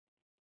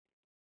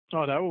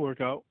 Oh, that would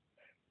work out.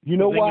 You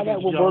know why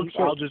that would work?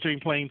 Aldridge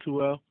ain't playing too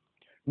well.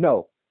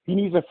 No, he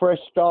needs a fresh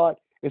start.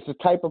 It's the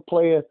type of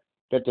player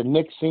that the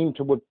Knicks seem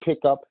to would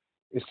pick up.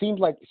 It seems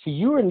like, see,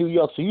 you're in New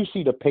York, so you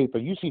see the paper,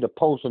 you see the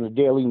Post and the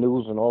Daily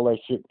News and all that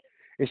shit.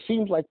 It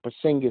seems like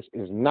Porzingis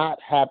is not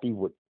happy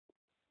with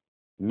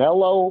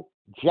Melo,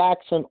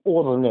 Jackson,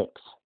 or the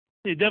Knicks.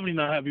 He's definitely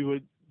not happy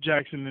with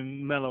Jackson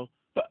and Melo.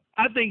 But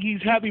I think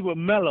he's happy with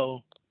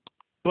Melo,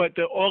 but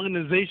the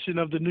organization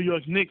of the New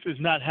York Knicks is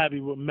not happy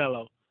with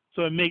Melo.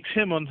 So it makes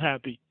him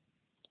unhappy.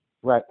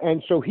 Right.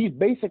 And so he's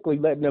basically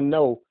letting them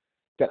know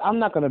that I'm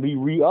not going to be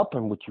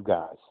re-upping with you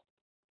guys.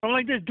 I'm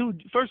like this,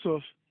 dude. First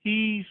off,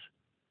 he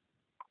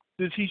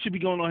should be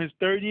going on his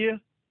third year.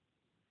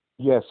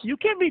 Yes. You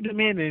can't be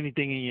demanding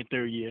anything in your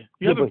third year.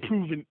 You haven't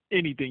proven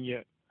anything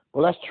yet.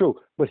 Well, that's true.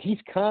 But he's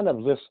kind of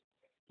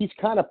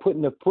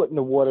putting the foot in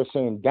the water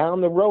saying, down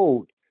the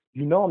road,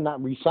 you know I'm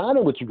not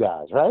re-signing with you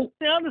guys, right?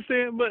 Yeah, I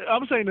understand. But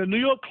I'm saying the New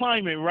York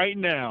climate right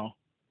now,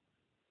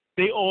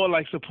 they all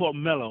support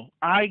Melo.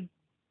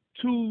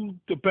 To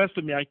the best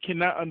of me, I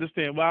cannot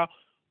understand why.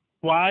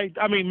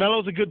 I mean,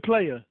 Melo's a good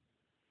player.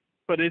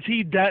 But is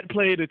he that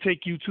player to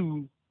take you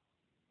to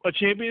a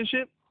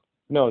championship?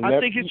 No, I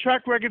think his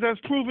track record has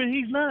proven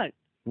he's not.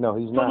 No,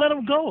 he's so not. So let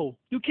him go.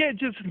 You can't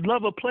just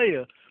love a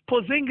player.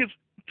 Porzingis,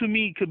 to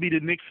me, could be the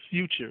Knicks'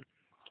 future.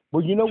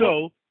 Well, you know what?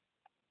 So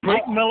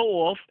break Melo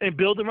off and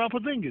build around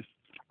Porzingis.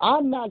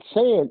 I'm not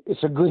saying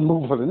it's a good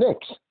move for the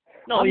Knicks.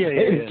 No, yeah.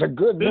 It's a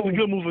good move. It's a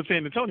good move for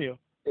San Antonio.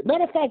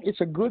 Matter of fact,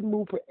 it's a good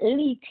move for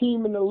any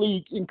team in the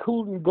league,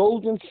 including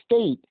Golden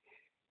State.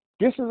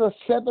 This is a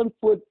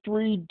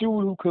 7'3" dude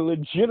who can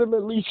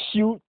legitimately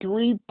shoot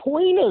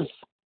 3-pointers.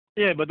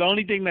 Yeah, but the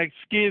only thing that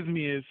scares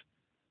me is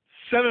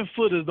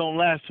 7-footers don't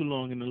last too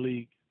long in the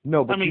league.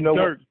 No, but you know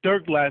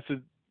Dirk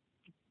lasted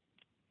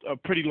a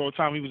pretty long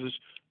time. He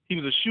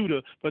was a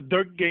shooter, but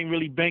Dirk ain't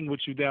really bang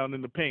with you down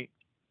in the paint.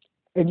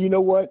 And you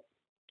know what?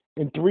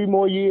 In 3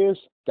 more years,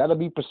 that'll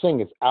be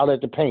Porzingis out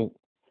at the paint.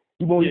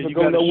 He won't even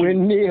go nowhere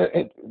near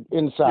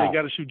inside. Yeah, you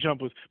got to shoot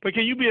jumpers. But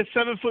can you be a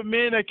 7-foot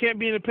man that can't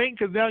be in the paint?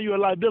 Because now you're a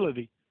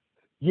liability.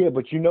 Yeah,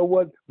 but you know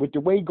what? With the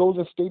way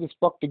Golden State has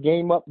fucked the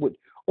game up with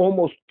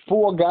almost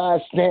 4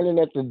 guys standing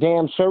at the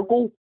damn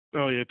circle.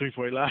 Oh, yeah,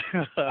 3-point line.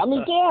 I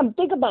mean,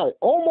 think about it.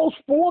 Almost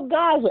 4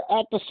 guys are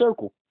at the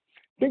circle.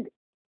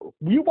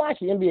 You watch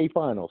the NBA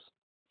Finals.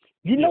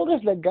 You notice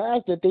the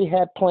guys that they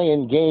had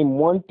playing game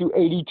 1 through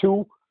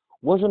 82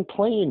 wasn't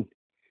playing.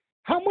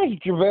 How much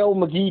JaVale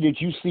McGee did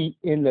you see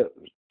in the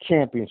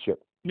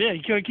championship? Yeah,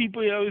 you can't keep.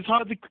 It's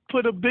hard to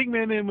put a big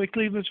man in with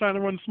Cleveland trying to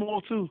run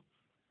small too.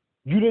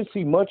 You didn't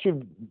see much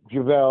of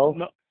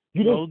JaVale.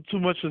 No, too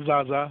much of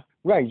Zaza.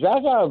 Right,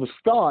 Zaza was the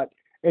start,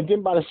 and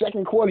then by the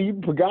second quarter,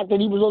 you forgot that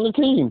he was on the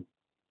team.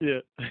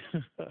 Yeah.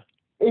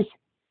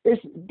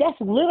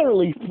 That's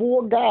literally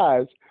 4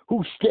 guys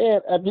who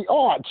stand at the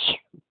arch.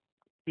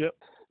 Yep.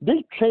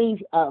 They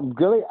changed. I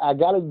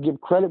got to give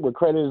credit where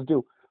credit is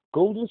due.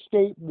 Golden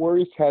State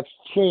Warriors have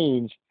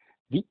changed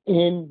the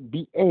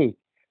NBA.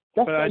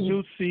 That's But how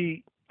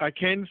I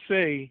can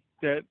say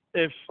that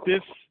if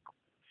this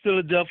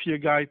Philadelphia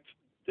guy,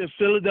 if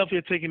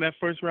Philadelphia taking that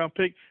first round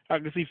pick, I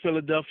can see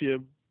Philadelphia.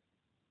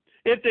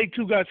 If they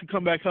two guys can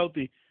come back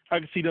healthy, I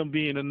can see them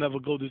being another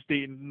Golden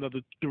State in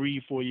another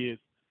 3-4 years.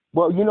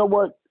 Well, you know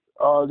what?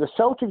 The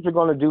Celtics are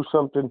going to do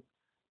something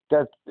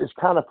that is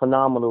kind of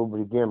phenomenal to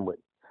begin with.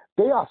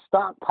 They are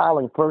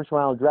stockpiling first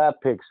round draft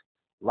picks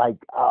like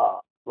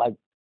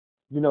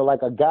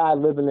like a guy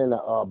living in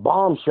a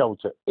bomb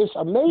shelter. It's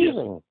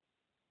amazing.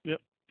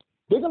 Yep.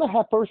 They're going to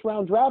have first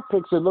round draft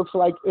picks, it looks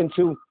like,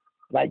 into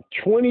like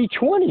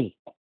 2020.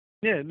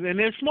 Yeah, and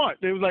they're smart.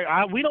 They was like,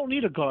 we don't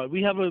need a guard.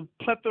 We have a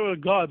plethora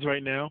of guards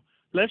right now.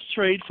 Let's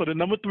trade for the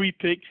number 3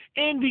 pick,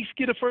 and we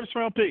get a first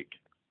round pick.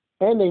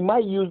 And they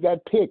might use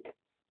that pick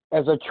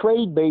as a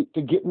trade bait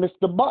to get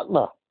Mr.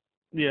 Butler.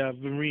 Yeah,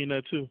 I've been reading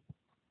that too,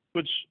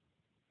 which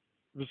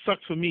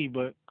sucks for me,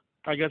 but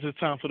I guess it's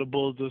time for the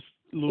Bulls to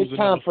lose. It's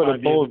time for the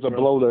Bulls to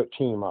blow their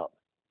team up.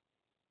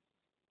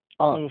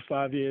 Over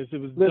 5 years. It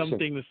was a dumb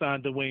thing to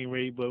sign Dwayne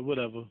Wade, but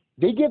whatever.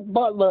 They get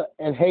Butler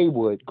and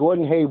Hayward,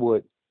 Gordon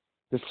Hayward.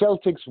 The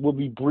Celtics will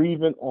be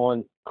breathing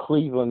on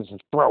Cleveland's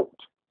throat.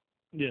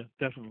 Yeah,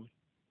 definitely.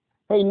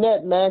 Hey,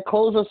 Net, man,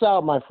 close us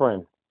out, my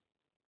friend.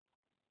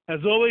 As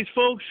always,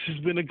 folks,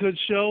 it's been a good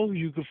show.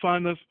 You can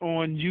find us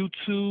on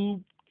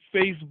YouTube,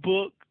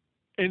 Facebook,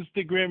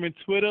 Instagram, and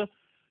Twitter.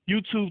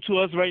 YouTube to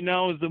us right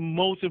now is the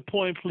most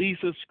important. Please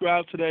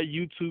subscribe to that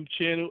YouTube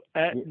channel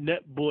at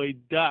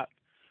NetBoyDoc.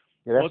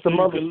 Yeah, that's also, the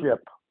mothership.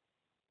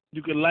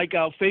 You can like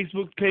our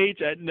Facebook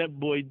page at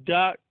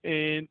NetBoyDoc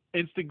and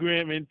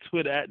Instagram and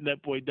Twitter at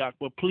NetBoyDoc.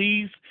 But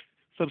please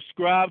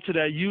subscribe to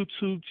that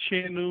YouTube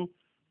channel.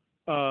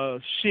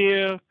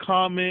 Share,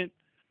 comment,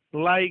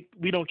 like.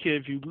 We don't care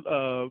if you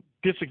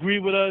disagree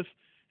with us.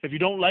 If you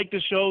don't like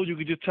the show, you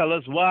can just tell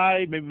us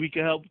why. Maybe we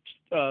can help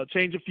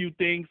change a few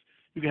things.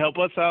 You can help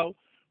us out.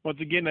 Once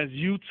again, that's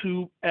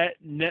YouTube at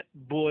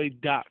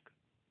NetBoyDoc.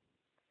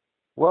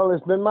 Well,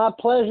 it's been my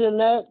pleasure,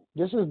 Net.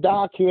 This is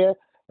Doc here,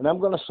 and I'm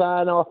going to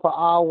sign off for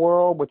Our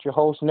World with your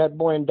host,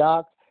 Netboy and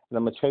Doc, and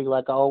I'm going to tell you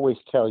like I always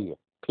tell you.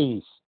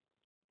 Peace.